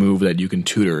 move that you can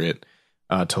tutor it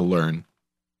to learn.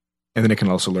 And then it can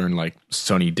also learn like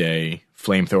Sunny Day,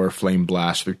 Flamethrower, Flame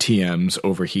Blast through TMs,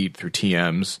 Overheat through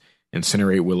TMs,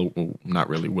 Incinerate, not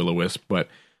really Will-O-Wisp, but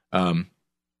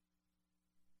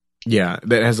yeah,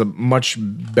 that has a much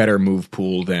better move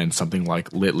pool than something like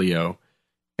Litleo,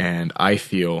 and I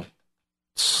feel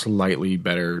slightly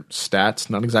better stats.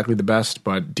 Not exactly the best,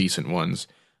 but decent ones.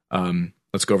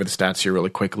 Let's go over the stats here really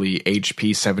quickly.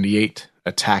 HP 78,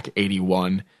 Attack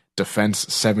 81, Defense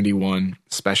 71,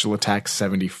 Special Attack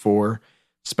 74,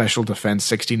 Special Defense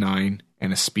 69,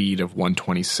 and a speed of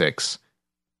 126.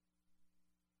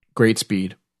 Great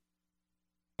speed,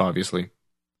 obviously.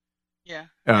 Yeah.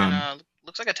 And,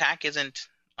 looks like Attack isn't.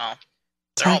 Well,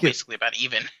 they're all basically about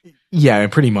even. Yeah,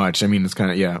 pretty much. I mean, it's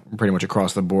kind of pretty much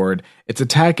across the board. Its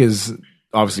Attack is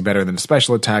obviously better than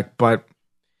Special Attack, but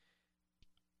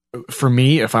for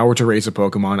me, if I were to raise a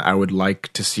Pokemon, I would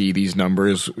like to see these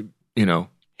numbers,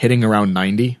 hitting around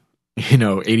 90,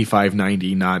 85,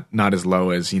 90, not as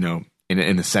low as, in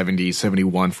the 70s,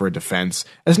 71 for a defense.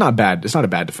 It's not bad. It's not a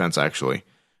bad defense, actually.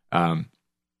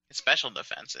 Special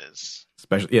defense is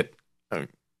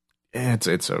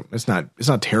it's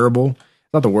not terrible.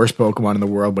 It's not the worst Pokemon in the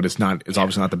world, but it's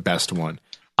obviously not the best one.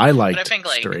 I like. But I think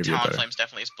like Staravia Talonflame's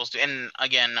definitely supposed to. And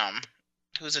again,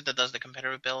 who is it that does the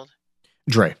competitive build?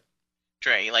 Dre,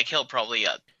 like he'll probably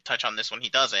touch on this when he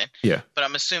does it. Yeah. But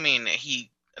I'm assuming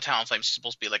Talonflame's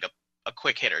supposed to be like a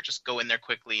quick hitter, just go in there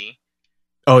quickly.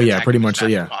 Oh yeah, pretty much.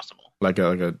 Yeah. Possible. Like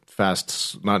a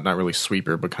fast, not really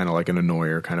sweeper, but kind of like an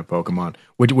annoyer kind of Pokemon,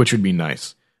 which would be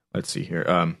nice. Let's see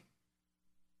here.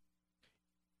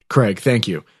 Craig, thank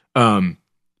you.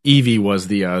 Eevee was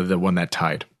the one that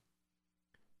tied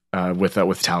with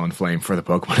Talonflame for the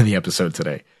Pokemon of the episode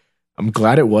today. I'm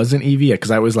glad it wasn't Eevee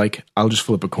because I was like, I'll just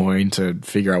flip a coin to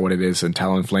figure out what it is, and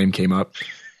Talonflame came up.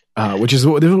 which is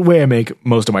the way I make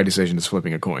most of my decisions,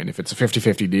 flipping a coin. If it's a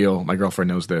 50-50 deal, my girlfriend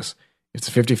knows this. If it's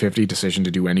a 50-50 decision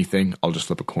to do anything, I'll just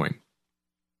flip a coin.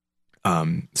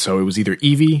 So it was either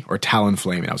Eevee or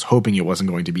Talonflame, and I was hoping it wasn't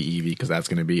going to be Eevee because that's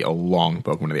going to be a long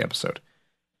Pokemon of the episode.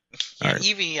 Yeah, Right.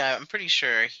 Eevee, I'm pretty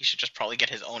sure he should just probably get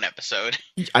his own episode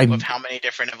I'm of how many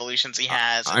different evolutions he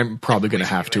has. I'm probably going to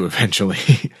have to eventually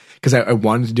because I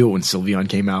wanted to do it when Sylveon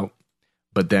came out,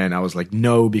 but then I was like,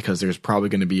 no, because there's probably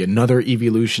going to be another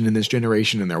evolution in this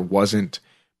generation, and there wasn't.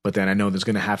 But then I know there's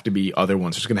going to have to be other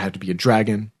ones. There's going to have to be a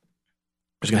dragon.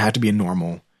 There's going to have to be a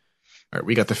normal. All right,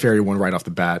 we got the fairy one right off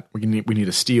the bat. We need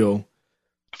a steel,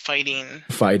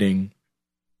 fighting,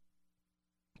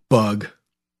 bug.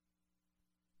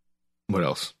 What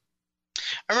else?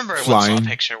 I remember I once Flying. saw a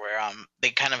picture where they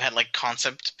kind of had like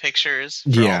concept pictures for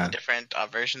all Yeah. the different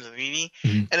versions of Eevee,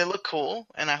 Mhm. and it looked cool.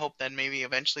 And I hope that maybe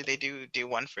eventually they do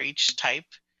one for each type.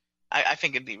 I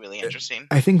think it'd be really interesting.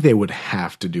 I think they would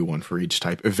have to do one for each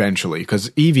type eventually, because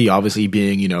Eevee obviously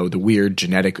being, the weird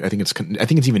genetic. I think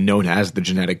it's even known as the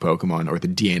genetic Pokemon or the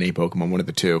DNA Pokemon, one of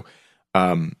the two.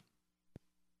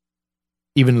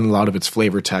 Even in a lot of its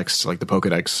flavor texts, like the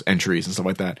Pokedex entries and stuff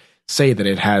like that, say that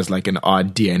it has like an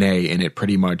odd DNA and it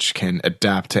pretty much can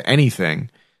adapt to anything.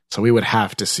 So we would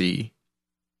have to see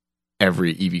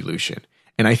every evolution.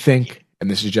 And I think, and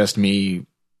this is just me,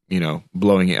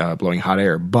 blowing hot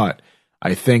air, but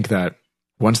I think that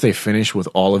once they finish with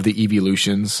all of the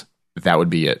evolutions, that would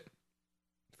be it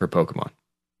for Pokemon.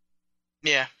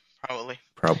 Yeah, probably.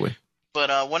 Probably.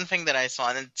 But one thing that I saw,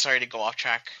 and then, sorry to go off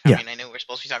track. Yeah. I mean, I knew we were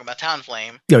supposed to be talking about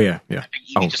Talonflame. Oh yeah. I think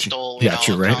Eevee just stole, you're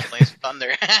right. Talonflame's thunder.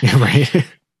 Yeah, right.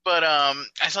 But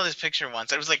I saw this picture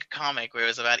once. It was like a comic where it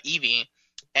was about Eevee,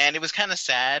 and it was kind of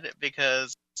sad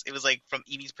because it was like from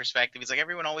Eevee's perspective. He's like,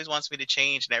 everyone always wants me to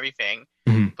change and everything,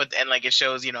 Mhm. but and like it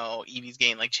shows, Eevee's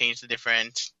game like changed the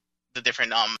different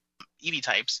Eevee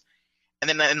types, and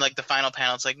then in like the final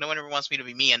panel, it's like no one ever wants me to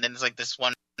be me, and then it's like this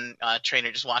one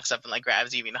trainer just walks up and like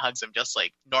grabs Eevee and hugs him just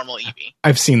like normal Eevee.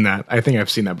 I've seen that. I think I've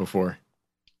seen that before.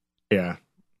 Yeah.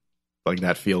 Like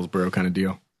that feels bro kind of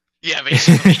deal. Yeah,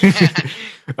 basically.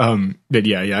 But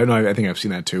yeah, I think I've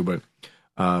seen that too, but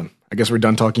I guess we're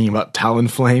done talking about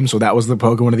Talonflame. So that was the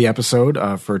Pokemon of the episode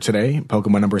for today.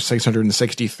 Pokemon number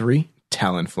 663,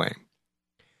 Talonflame.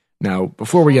 Now,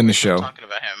 before we end the show, Talking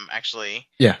about him, actually,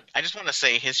 yeah, I just want to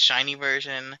say his shiny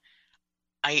version,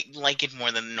 I like it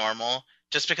more than normal,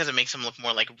 just because it makes him look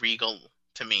more like regal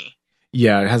to me.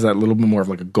 yeah, it has that little bit more of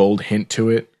like a gold hint to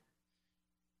it.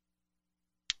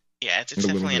 Yeah, it's A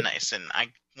little definitely bit. nice, and I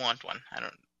want one.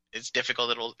 It's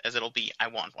difficult as it'll be. I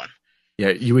want one. Yeah,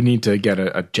 you would need to get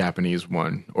a Japanese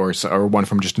one or one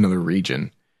from just another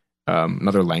region,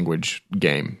 another language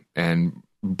game, and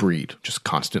breed just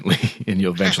constantly, and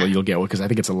you'll get one because I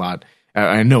think it's a lot.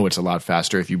 I know it's a lot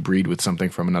faster if you breed with something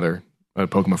from another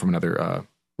Pokemon from another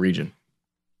region.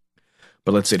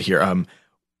 But let's sit here.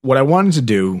 What I wanted to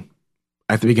do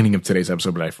at the beginning of today's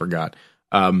episode, but I forgot,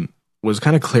 was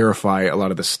kind of clarify a lot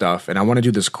of the stuff, and I want to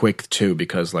do this quick too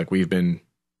because like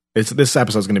this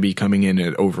episode is going to be coming in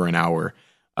at over an hour,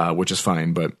 which is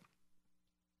fine, but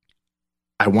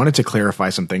I wanted to clarify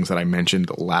some things that I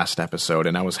mentioned last episode,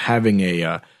 and I was having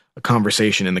a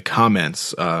conversation in the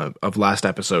comments of last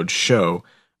episode's show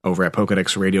over at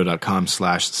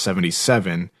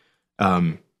PokedexRadio.com/77.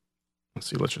 Let's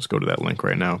see, let's just go to that link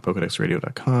right now,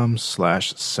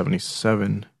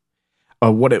 PokedexRadio.com/77.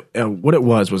 What it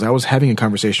was I was having a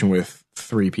conversation with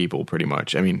three people pretty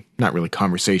much. I mean, not really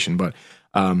conversation, but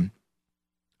I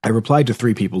replied to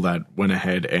three people that went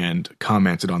ahead and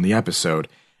commented on the episode.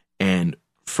 And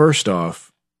first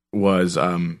off was,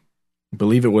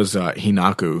 believe it was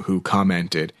Hinaku who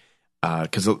commented,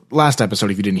 because the last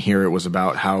episode, if you didn't hear it, was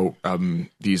about how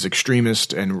these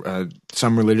extremist and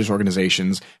some religious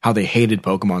organizations, how they hated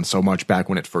Pokemon so much back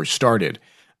when it first started.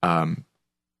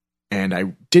 And I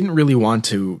didn't really want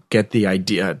to get the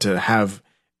idea to have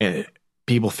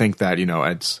people think that,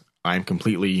 I'm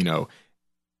completely,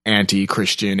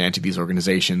 anti-Christian, anti these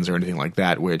organizations or anything like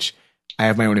that, which I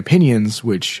have my own opinions,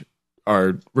 which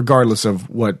are, regardless of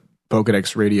what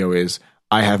Pokedex Radio is,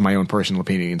 I have my own personal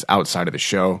opinions outside of the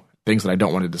show, things that I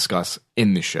don't want to discuss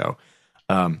in the show.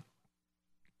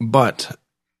 But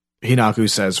Hinaku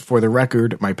says, for the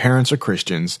record, my parents are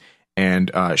Christians,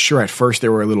 and sure, at first they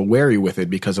were a little wary with it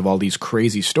because of all these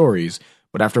crazy stories,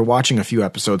 but after watching a few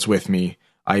episodes with me,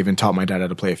 I even taught my dad how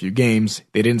to play a few games.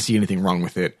 They didn't see anything wrong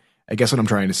with it. I guess what I'm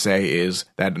trying to say is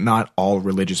that not all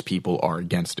religious people are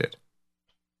against it.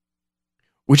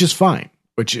 Which is fine.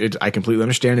 I completely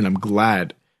understand, and I'm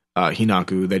glad,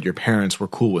 Hinaku, that your parents were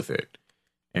cool with it.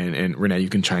 And Renee, you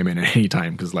can chime in at any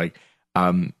time, because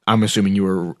I'm assuming you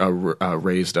were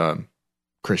raised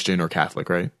Christian or Catholic,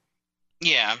 right?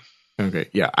 Yeah. Okay,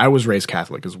 yeah, I was raised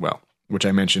Catholic as well, which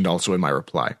I mentioned also in my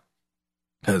reply.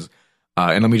 Because,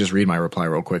 and let me just read my reply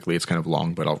real quickly. It's kind of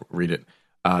long, but I'll read it.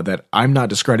 That I'm not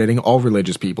discrediting all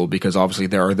religious people, because obviously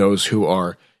there are those who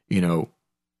are, a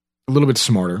little bit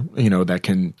smarter, that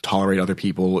can tolerate other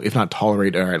people, if not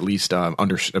tolerate, or at least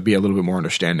be a little bit more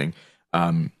understanding.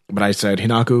 But I said,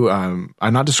 Hinaku,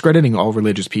 I'm not discrediting all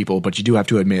religious people, but you do have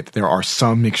to admit that there are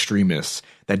some extremists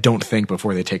that don't think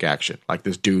before they take action, like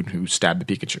this dude who stabbed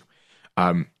the Pikachu.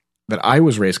 That I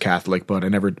was raised Catholic, but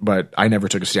I never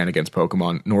took a stand against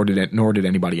Pokemon, nor did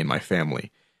anybody in my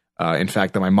family. In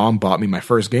fact, that my mom bought me my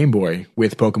first Game Boy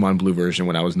with Pokemon Blue version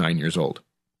when I was 9 years old.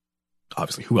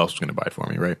 Obviously, who else was going to buy it for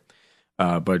me, right?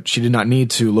 But she did not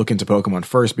need to look into Pokemon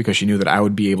first, because she knew that I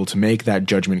would be able to make that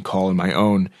judgment call on my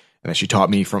own, and that she taught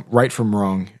me from right from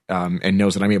wrong, and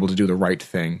knows that I'm able to do the right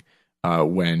thing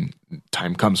when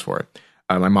time comes for it.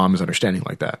 My mom is understanding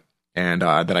like that. And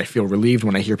that I feel relieved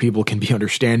when I hear people can be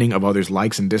understanding of others'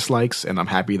 likes and dislikes, and I'm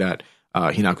happy that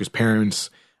Hinaku's parents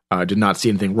did not see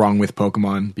anything wrong with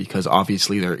Pokemon, because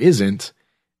obviously there isn't,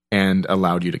 and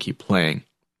allowed you to keep playing.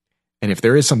 And if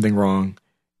there is something wrong,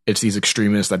 it's these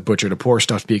extremists that butchered a poor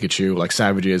stuffed Pikachu like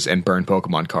savages and burn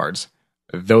Pokemon cards.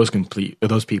 Those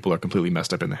people are completely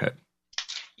messed up in the head.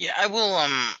 Yeah, I will.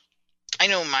 I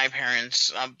know my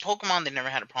parents. Pokemon they never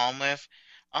had a problem with.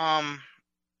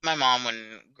 My mom, when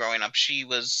growing up, she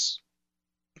was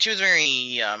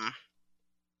very.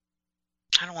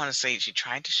 I don't want to say she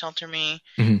tried to shelter me,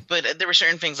 but there were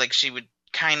certain things like she would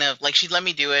kind of like she'd let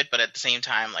me do it, but at the same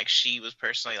time, like she was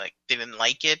personally like didn't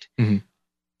like it.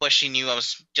 But she knew I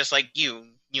was just like you.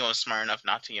 I was smart enough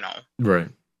not to, right,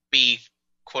 be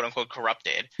quote unquote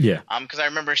corrupted. Yeah. Because I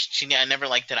remember I never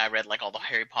liked that I read like all the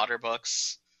Harry Potter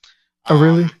books. Oh,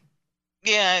 really?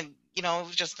 Yeah. It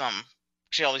was just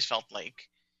she always felt like,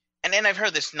 and I've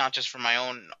heard this not just from my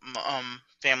own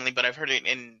family, but I've heard it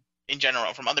in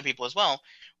general from other people as well,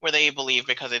 where they believe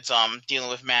because it's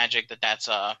dealing with magic that's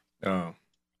a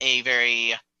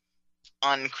very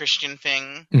unchristian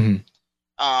thing.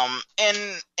 And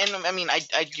I mean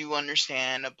I do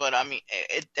understand, but I mean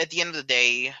at the end of the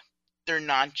day, they're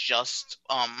not just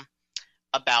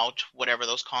about whatever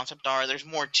those concepts are. There's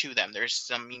more to them. There's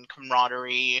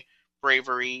camaraderie,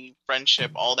 bravery,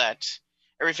 friendship, all that,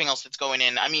 everything else that's going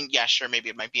in. I mean, yeah, sure, maybe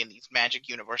it might be in these magic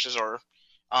universes or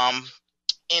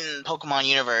in Pokemon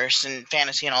universe and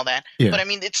fantasy and all that. Yeah. But I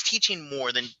mean, it's teaching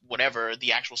more than whatever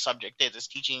the actual subject is. It's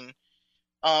teaching,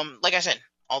 like I said,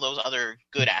 all those other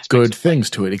good aspects. Good things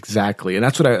to it, exactly. And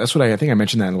that's what I think I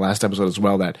mentioned that in the last episode as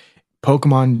well, that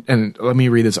Pokemon, and let me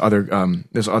read this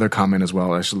other comment as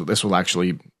well. This will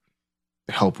actually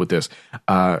help with this.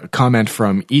 Comment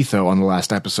from Etho on the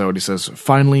last episode. He says,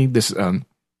 finally, this, I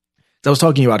was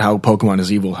talking about how Pokemon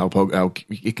is evil, how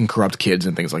it can corrupt kids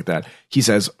and things like that. He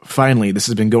says, finally, this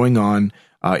has been going on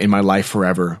in my life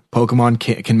forever.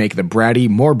 Pokemon can make the bratty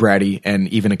more bratty, and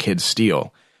even a kid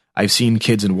steal. I've seen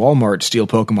kids in Walmart steal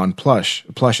Pokemon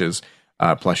plushies,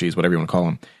 whatever you want to call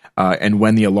them. And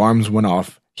when the alarms went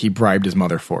off, he bribed his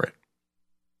mother for it.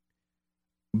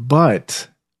 But,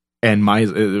 and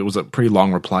it was a pretty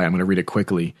long reply. I'm going to read it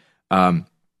quickly. I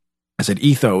said,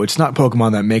 Etho, it's not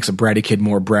Pokemon that makes a bratty kid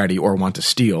more bratty or want to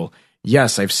steal.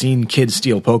 Yes, I've seen kids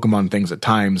steal Pokemon things at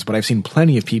times, but I've seen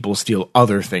plenty of people steal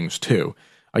other things too.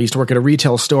 I used to work at a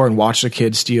retail store and watched a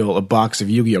kid steal a box of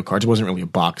Yu-Gi-Oh cards. It wasn't really a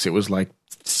box. It was like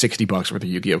 $60 worth of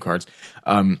Yu-Gi-Oh cards.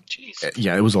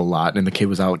 Yeah, it was a lot. And the kid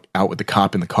was out with the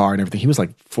cop in the car and everything. He was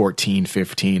like 14,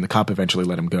 15. The cop eventually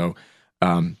let him go.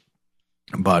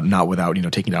 But not without,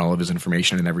 taking down all of his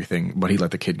information and everything. But he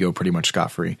let the kid go pretty much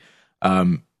scot-free.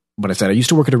 But I said, I used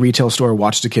to work at a retail store,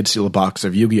 watched a kid steal a box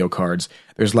of Yu-Gi-Oh cards.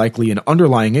 There's likely an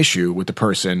underlying issue with the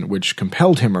person which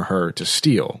compelled him or her to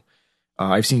steal.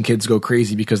 I've seen kids go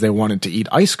crazy because they wanted to eat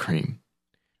ice cream.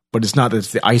 But it's not that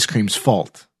it's the ice cream's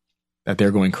fault that they're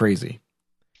going crazy.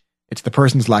 It's the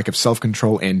person's lack of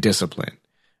self-control and discipline.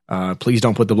 Please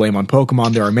don't put the blame on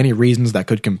Pokemon. There are many reasons that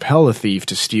could compel a thief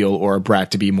to steal or a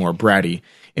brat to be more bratty.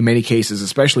 In many cases,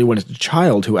 especially when it's a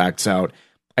child who acts out,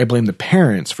 I blame the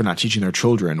parents for not teaching their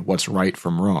children what's right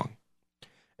from wrong.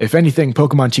 If anything,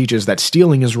 Pokemon teaches that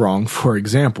stealing is wrong. For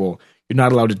example, you're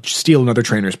not allowed to steal another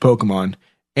trainer's Pokemon,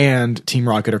 and Team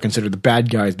Rocket are considered the bad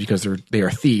guys because they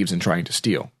are thieves and trying to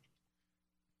steal.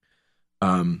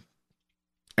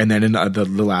 And then in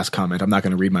the last comment, I'm not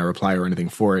going to read my reply or anything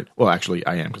for it. Well, actually,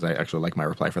 I am, because I actually like my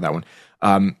reply for that one.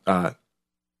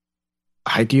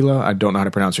 Haikila, I don't know how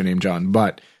to pronounce your name, John,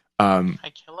 but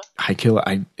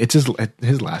Haikila, it's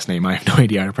his last name. I have no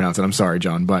idea how to pronounce it. I'm sorry,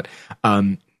 John, but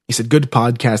he said, good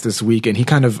podcast this week. And he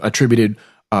kind of attributed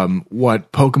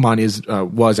what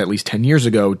Pokemon was at least 10 years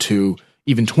ago to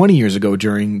even 20 years ago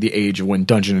during the age of when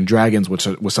Dungeons and Dragons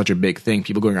was such a big thing.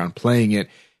 People going around playing it,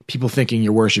 people thinking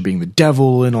you're worshiping the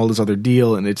devil and all this other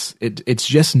deal. And it's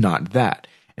just not that.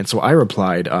 And so I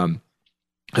replied,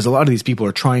 because a lot of these people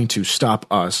are trying to stop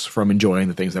us from enjoying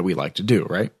the things that we like to do,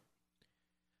 right?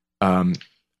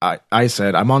 I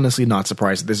said, I'm honestly not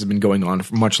surprised that this has been going on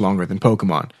for much longer than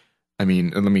Pokemon. I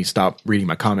mean, let me stop reading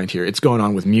my comment here. It's going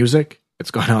on with music. It's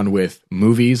going on with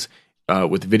movies,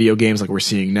 with video games like we're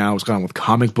seeing now. It's going on with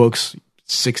comic books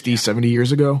 60, 70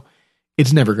 years ago.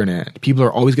 It's never going to end. People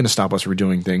are always going to stop us from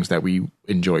doing things that we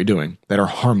enjoy doing that are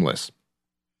harmless.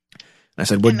 And I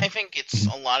said, and I think it's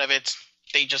a lot of it,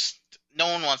 no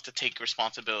one wants to take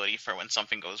responsibility for when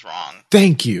something goes wrong.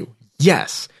 Thank you.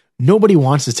 Yes. Nobody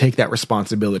wants to take that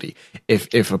responsibility.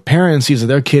 If a parent sees that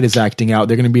their kid is acting out,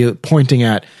 they're going to be pointing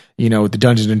at, the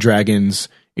Dungeons and Dragons,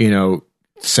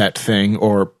 set thing,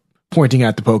 or pointing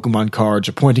at the Pokemon cards,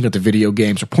 or pointing at the video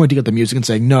games, or pointing at the music and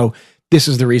saying, no, this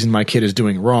is the reason my kid is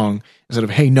doing wrong. Instead of,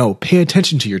 hey, no, pay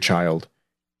attention to your child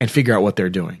and figure out what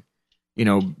they're doing.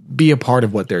 Be a part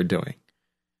of what they're doing.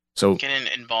 So getting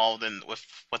involved with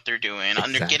what they're doing,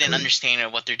 exactly. Get an understanding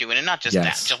of what they're doing, and not just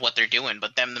that, just what they're doing,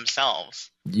 but them themselves.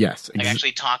 Yes, like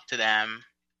actually talk to them,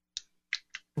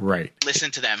 right? Listen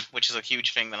to them, which is a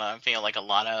huge thing that I feel like a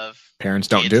lot of parents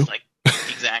don't do.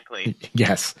 Exactly.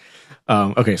 Yes.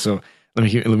 Okay, so let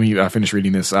me finish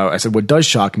reading this. I said, what does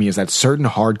shock me is that certain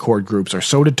hardcore groups are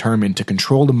so determined to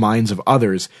control the minds of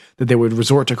others that they would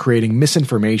resort to creating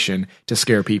misinformation to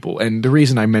scare people. And the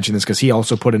reason I mention this, because he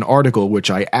also put an article, which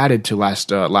I added to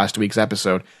last week's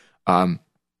episode.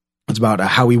 It's about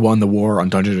how we won the war on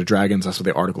Dungeons and Dragons. That's what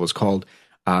the article is called.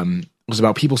 It was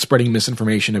about people spreading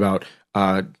misinformation about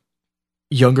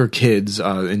younger kids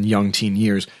in young teen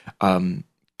years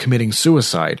committing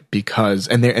suicide because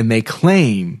they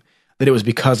claim that it was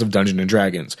because of Dungeons and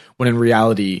Dragons, when in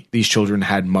reality these children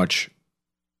had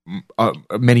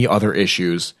many other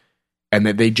issues, and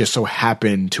that they just so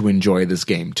happened to enjoy this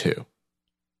game too.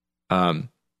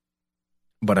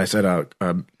 But I said,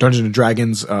 Dungeons and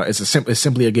Dragons is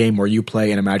simply a game where you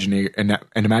play an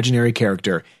imaginary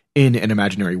character in an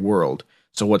imaginary world.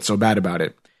 So what's so bad about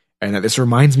it? And that this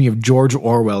reminds me of George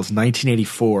Orwell's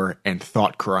 1984 and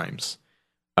thought crimes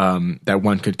that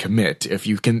one could commit. If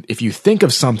you think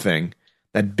of something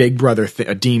that Big Brother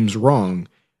deems wrong,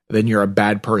 then you're a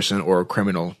bad person or a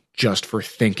criminal just for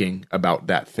thinking about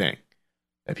that thing.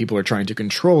 That people are trying to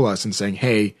control us and saying,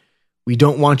 hey, we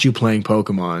don't want you playing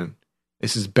Pokemon.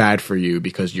 This is bad for you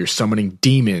because you're summoning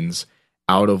demons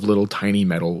out of little tiny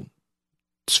metal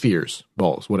spheres,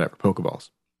 balls, whatever,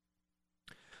 Pokeballs.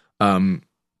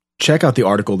 Check out the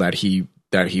article that he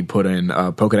put in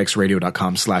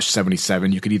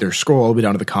PokédexRadio.com/77. You could either scroll all the way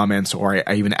down to the comments, or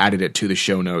I even added it to the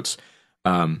show notes.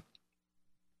 I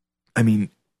mean,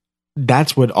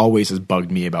 that's what always has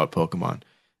bugged me about Pokemon.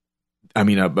 I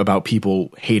mean, about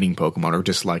people hating Pokemon or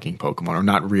disliking Pokemon or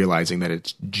not realizing that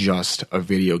it's just a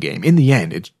video game. In the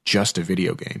end, it's just a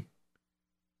video game.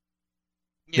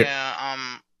 Yeah,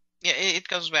 it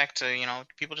goes back to,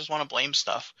 people just want to blame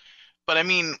stuff. But I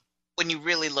mean, when you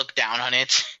really look down on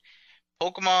it,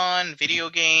 Pokemon, video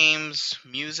games,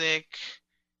 music,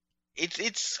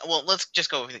 well, let's just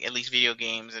go with at least video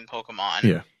games and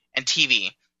Pokemon and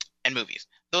TV and movies.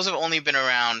 Those have only been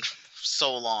around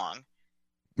so long.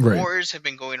 Right. Wars have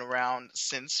been going around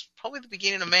since probably the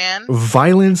beginning of man.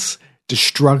 Violence,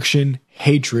 destruction,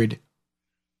 hatred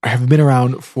have been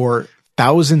around for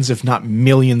thousands, if not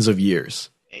millions of years.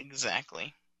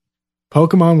 Exactly.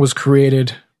 Pokemon was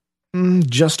created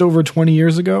just over 20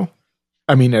 years ago.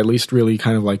 I mean, at least really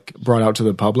kind of like brought out to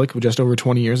the public just over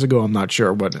 20 years ago. I'm not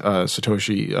sure what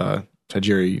Satoshi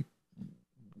Tajiri,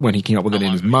 when he came up with it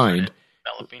in his mind.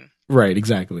 Developing. Right,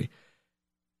 exactly.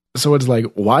 So it's like,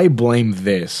 why blame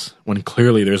this when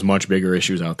clearly there's much bigger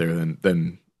issues out there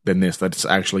than this that's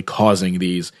actually causing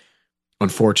these,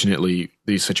 unfortunately,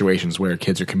 these situations where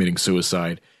kids are committing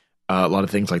suicide. A lot of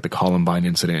things like the Columbine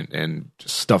incident and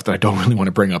just stuff that I don't really want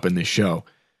to bring up in this show.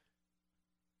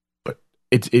 But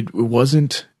it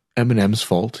wasn't Eminem's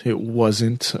fault. It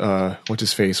wasn't what's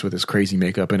his face with his crazy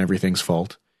makeup and everything's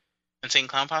fault. Insane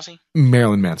Clown Posse?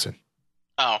 Marilyn Manson.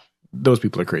 Oh. Those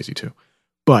people are crazy too.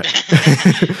 But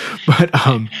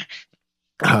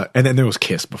and then there was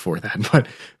Kiss before that.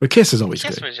 But Kiss is always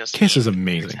good. Kiss is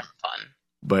amazing. Fun.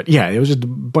 But yeah, it was just a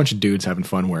bunch of dudes having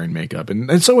fun wearing makeup,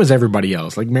 and so is everybody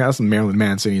else. Like Marilyn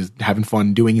Manson, he's having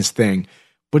fun doing his thing,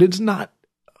 but it's not.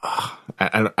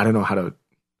 I don't know how to.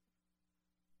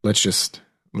 Let me just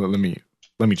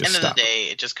End stop. of the day,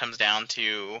 it just comes down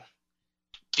to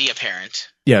be a parent.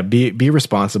 Yeah, be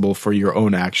responsible for your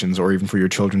own actions or even for your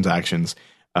children's actions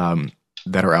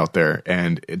that are out there.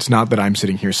 And it's not that I'm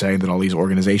sitting here saying that all these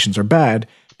organizations are bad,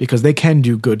 because they can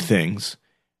do good things.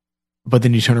 But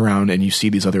then you turn around and you see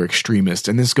these other extremists,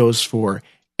 and this goes for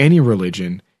any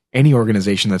religion, any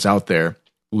organization that's out there,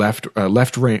 left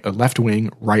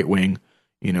wing, right wing,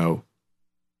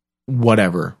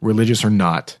 whatever, religious or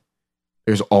not.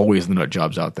 There's always the nut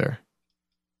jobs out there.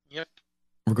 Yep.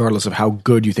 Regardless of how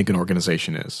good you think an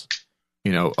organization is.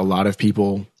 A lot of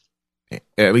people,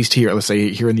 at least here, let's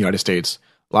say here in the United States,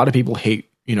 a lot of people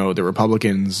hate, the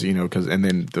Republicans, and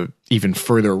then the even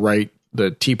further right,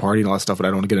 the Tea Party and all that stuff, but I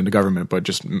don't want to get into government, but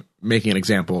just making an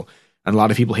example. And a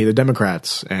lot of people hate the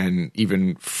Democrats and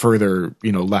even further,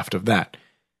 left of that.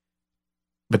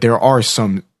 But there are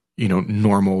some,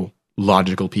 normal,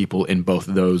 logical people in both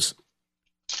of those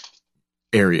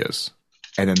areas.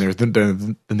 And then there's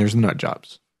the nut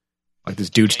jobs. Like this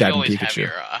dude stabbing Pikachu. You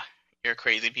always have your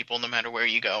crazy people no matter where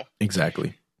you go.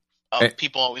 Exactly.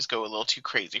 People always go a little too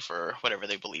crazy for whatever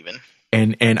they believe in.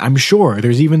 And I'm sure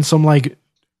there's even some like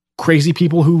crazy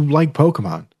people who like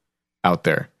Pokemon out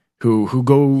there who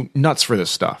go nuts for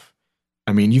this stuff.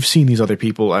 I mean, you've seen these other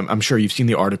people. I'm sure you've seen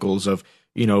the articles of,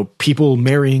 people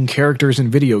marrying characters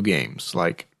in video games.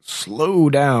 Like, slow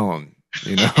down,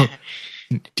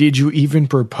 Did you even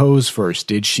propose first?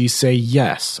 Did she say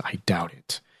yes? I doubt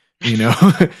it.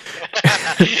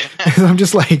 I'm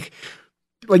just like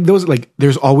those, like,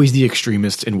 there's always the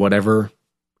extremists in whatever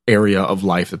area of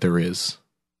life that there is.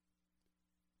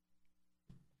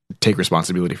 Take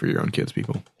responsibility for your own kids,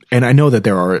 people. And I know that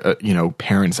there are,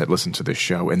 parents that listen to this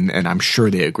show, and I'm sure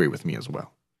they agree with me as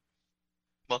well.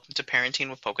 Welcome to Parenting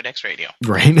with Pokedex Radio.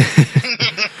 Right.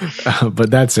 But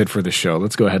that's it for the show.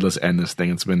 Let's go ahead. Let's end this thing.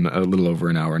 It's been a little over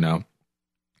an hour now.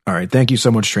 All right. Thank you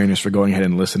so much, trainers, for going ahead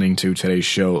and listening to today's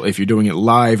show. If you're doing it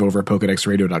live over at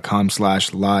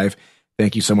PokedexRadio.com/live,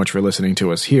 thank you so much for listening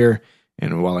to us here.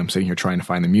 And while I'm sitting here trying to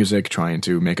find the music, trying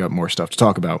to make up more stuff to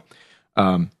talk about,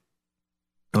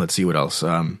 let's see what else.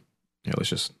 Let's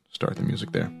just start the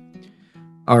music there.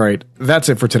 All right, that's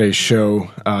it for today's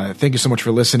show. Thank you so much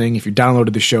for listening. If you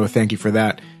downloaded the show, thank you for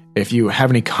that. If you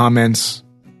have any comments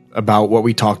about what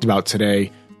we talked about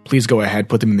today, please go ahead,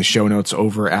 put them in the show notes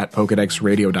over at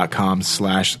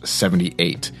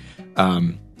PokedexRadio.com/78.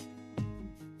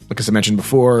 Like as I mentioned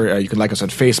before, you can like us on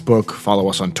Facebook, follow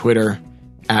us on Twitter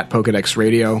at Pokedex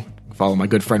Radio. Follow my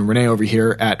good friend Renee over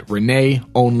here at Renee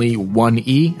Only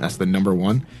 1E. That's the number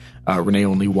 1. Renee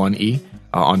Only 1E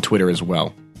on Twitter as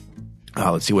well.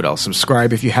 Let's see what else.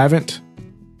 Subscribe if you haven't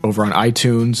over on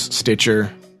iTunes,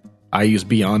 Stitcher. I use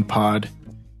Beyond Pod.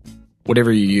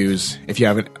 Whatever you use. If you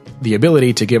have the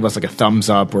ability to give us like a thumbs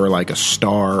up or like a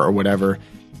star or whatever,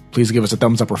 please give us a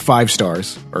thumbs up or 5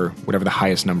 stars or whatever the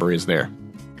highest number is there.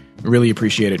 Really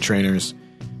appreciate it, trainers.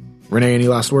 Renee, any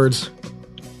last words?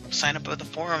 Sign up on the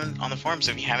forums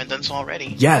if you haven't done so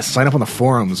already. Yes, sign up on the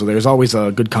forums. So there's always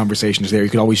good conversations there. You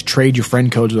can always trade your friend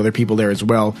codes with other people there as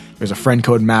well. There's a friend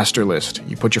code master list.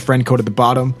 You put your friend code at the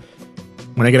bottom.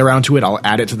 When I get around to it, I'll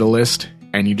add it to the list,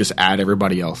 and you just add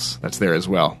everybody else that's there as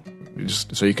well.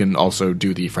 So you can also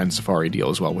do the Friend Safari deal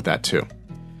as well with that too.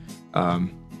 All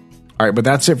right, but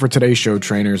that's it for today's show,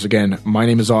 trainers. Again, my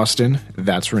name is Austin.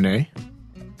 That's Renee.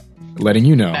 Letting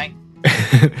you know.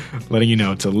 Letting you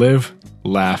know to live,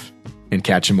 laugh, and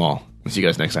catch them all. We'll see you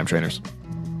guys next time, trainers.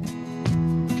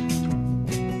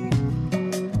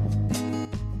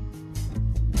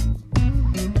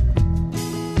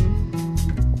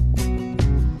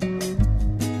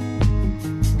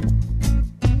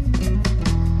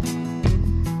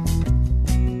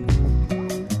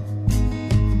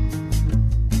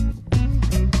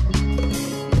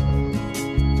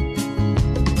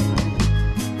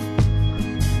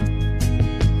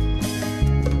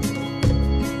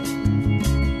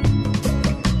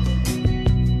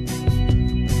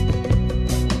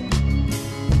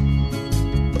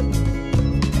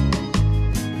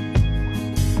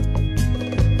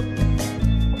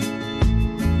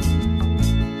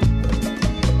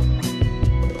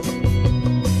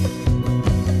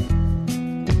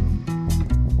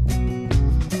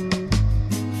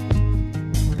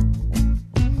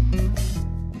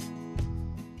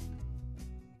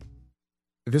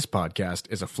 This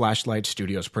podcast is a Flashlight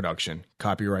Studios production.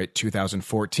 Copyright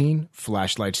 2014,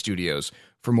 Flashlight Studios.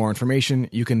 For more information,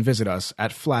 you can visit us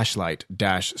at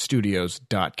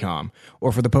flashlight-studios.com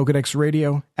or for the Pokedex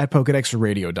Radio at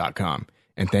pokedexradio.com.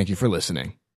 And thank you for listening.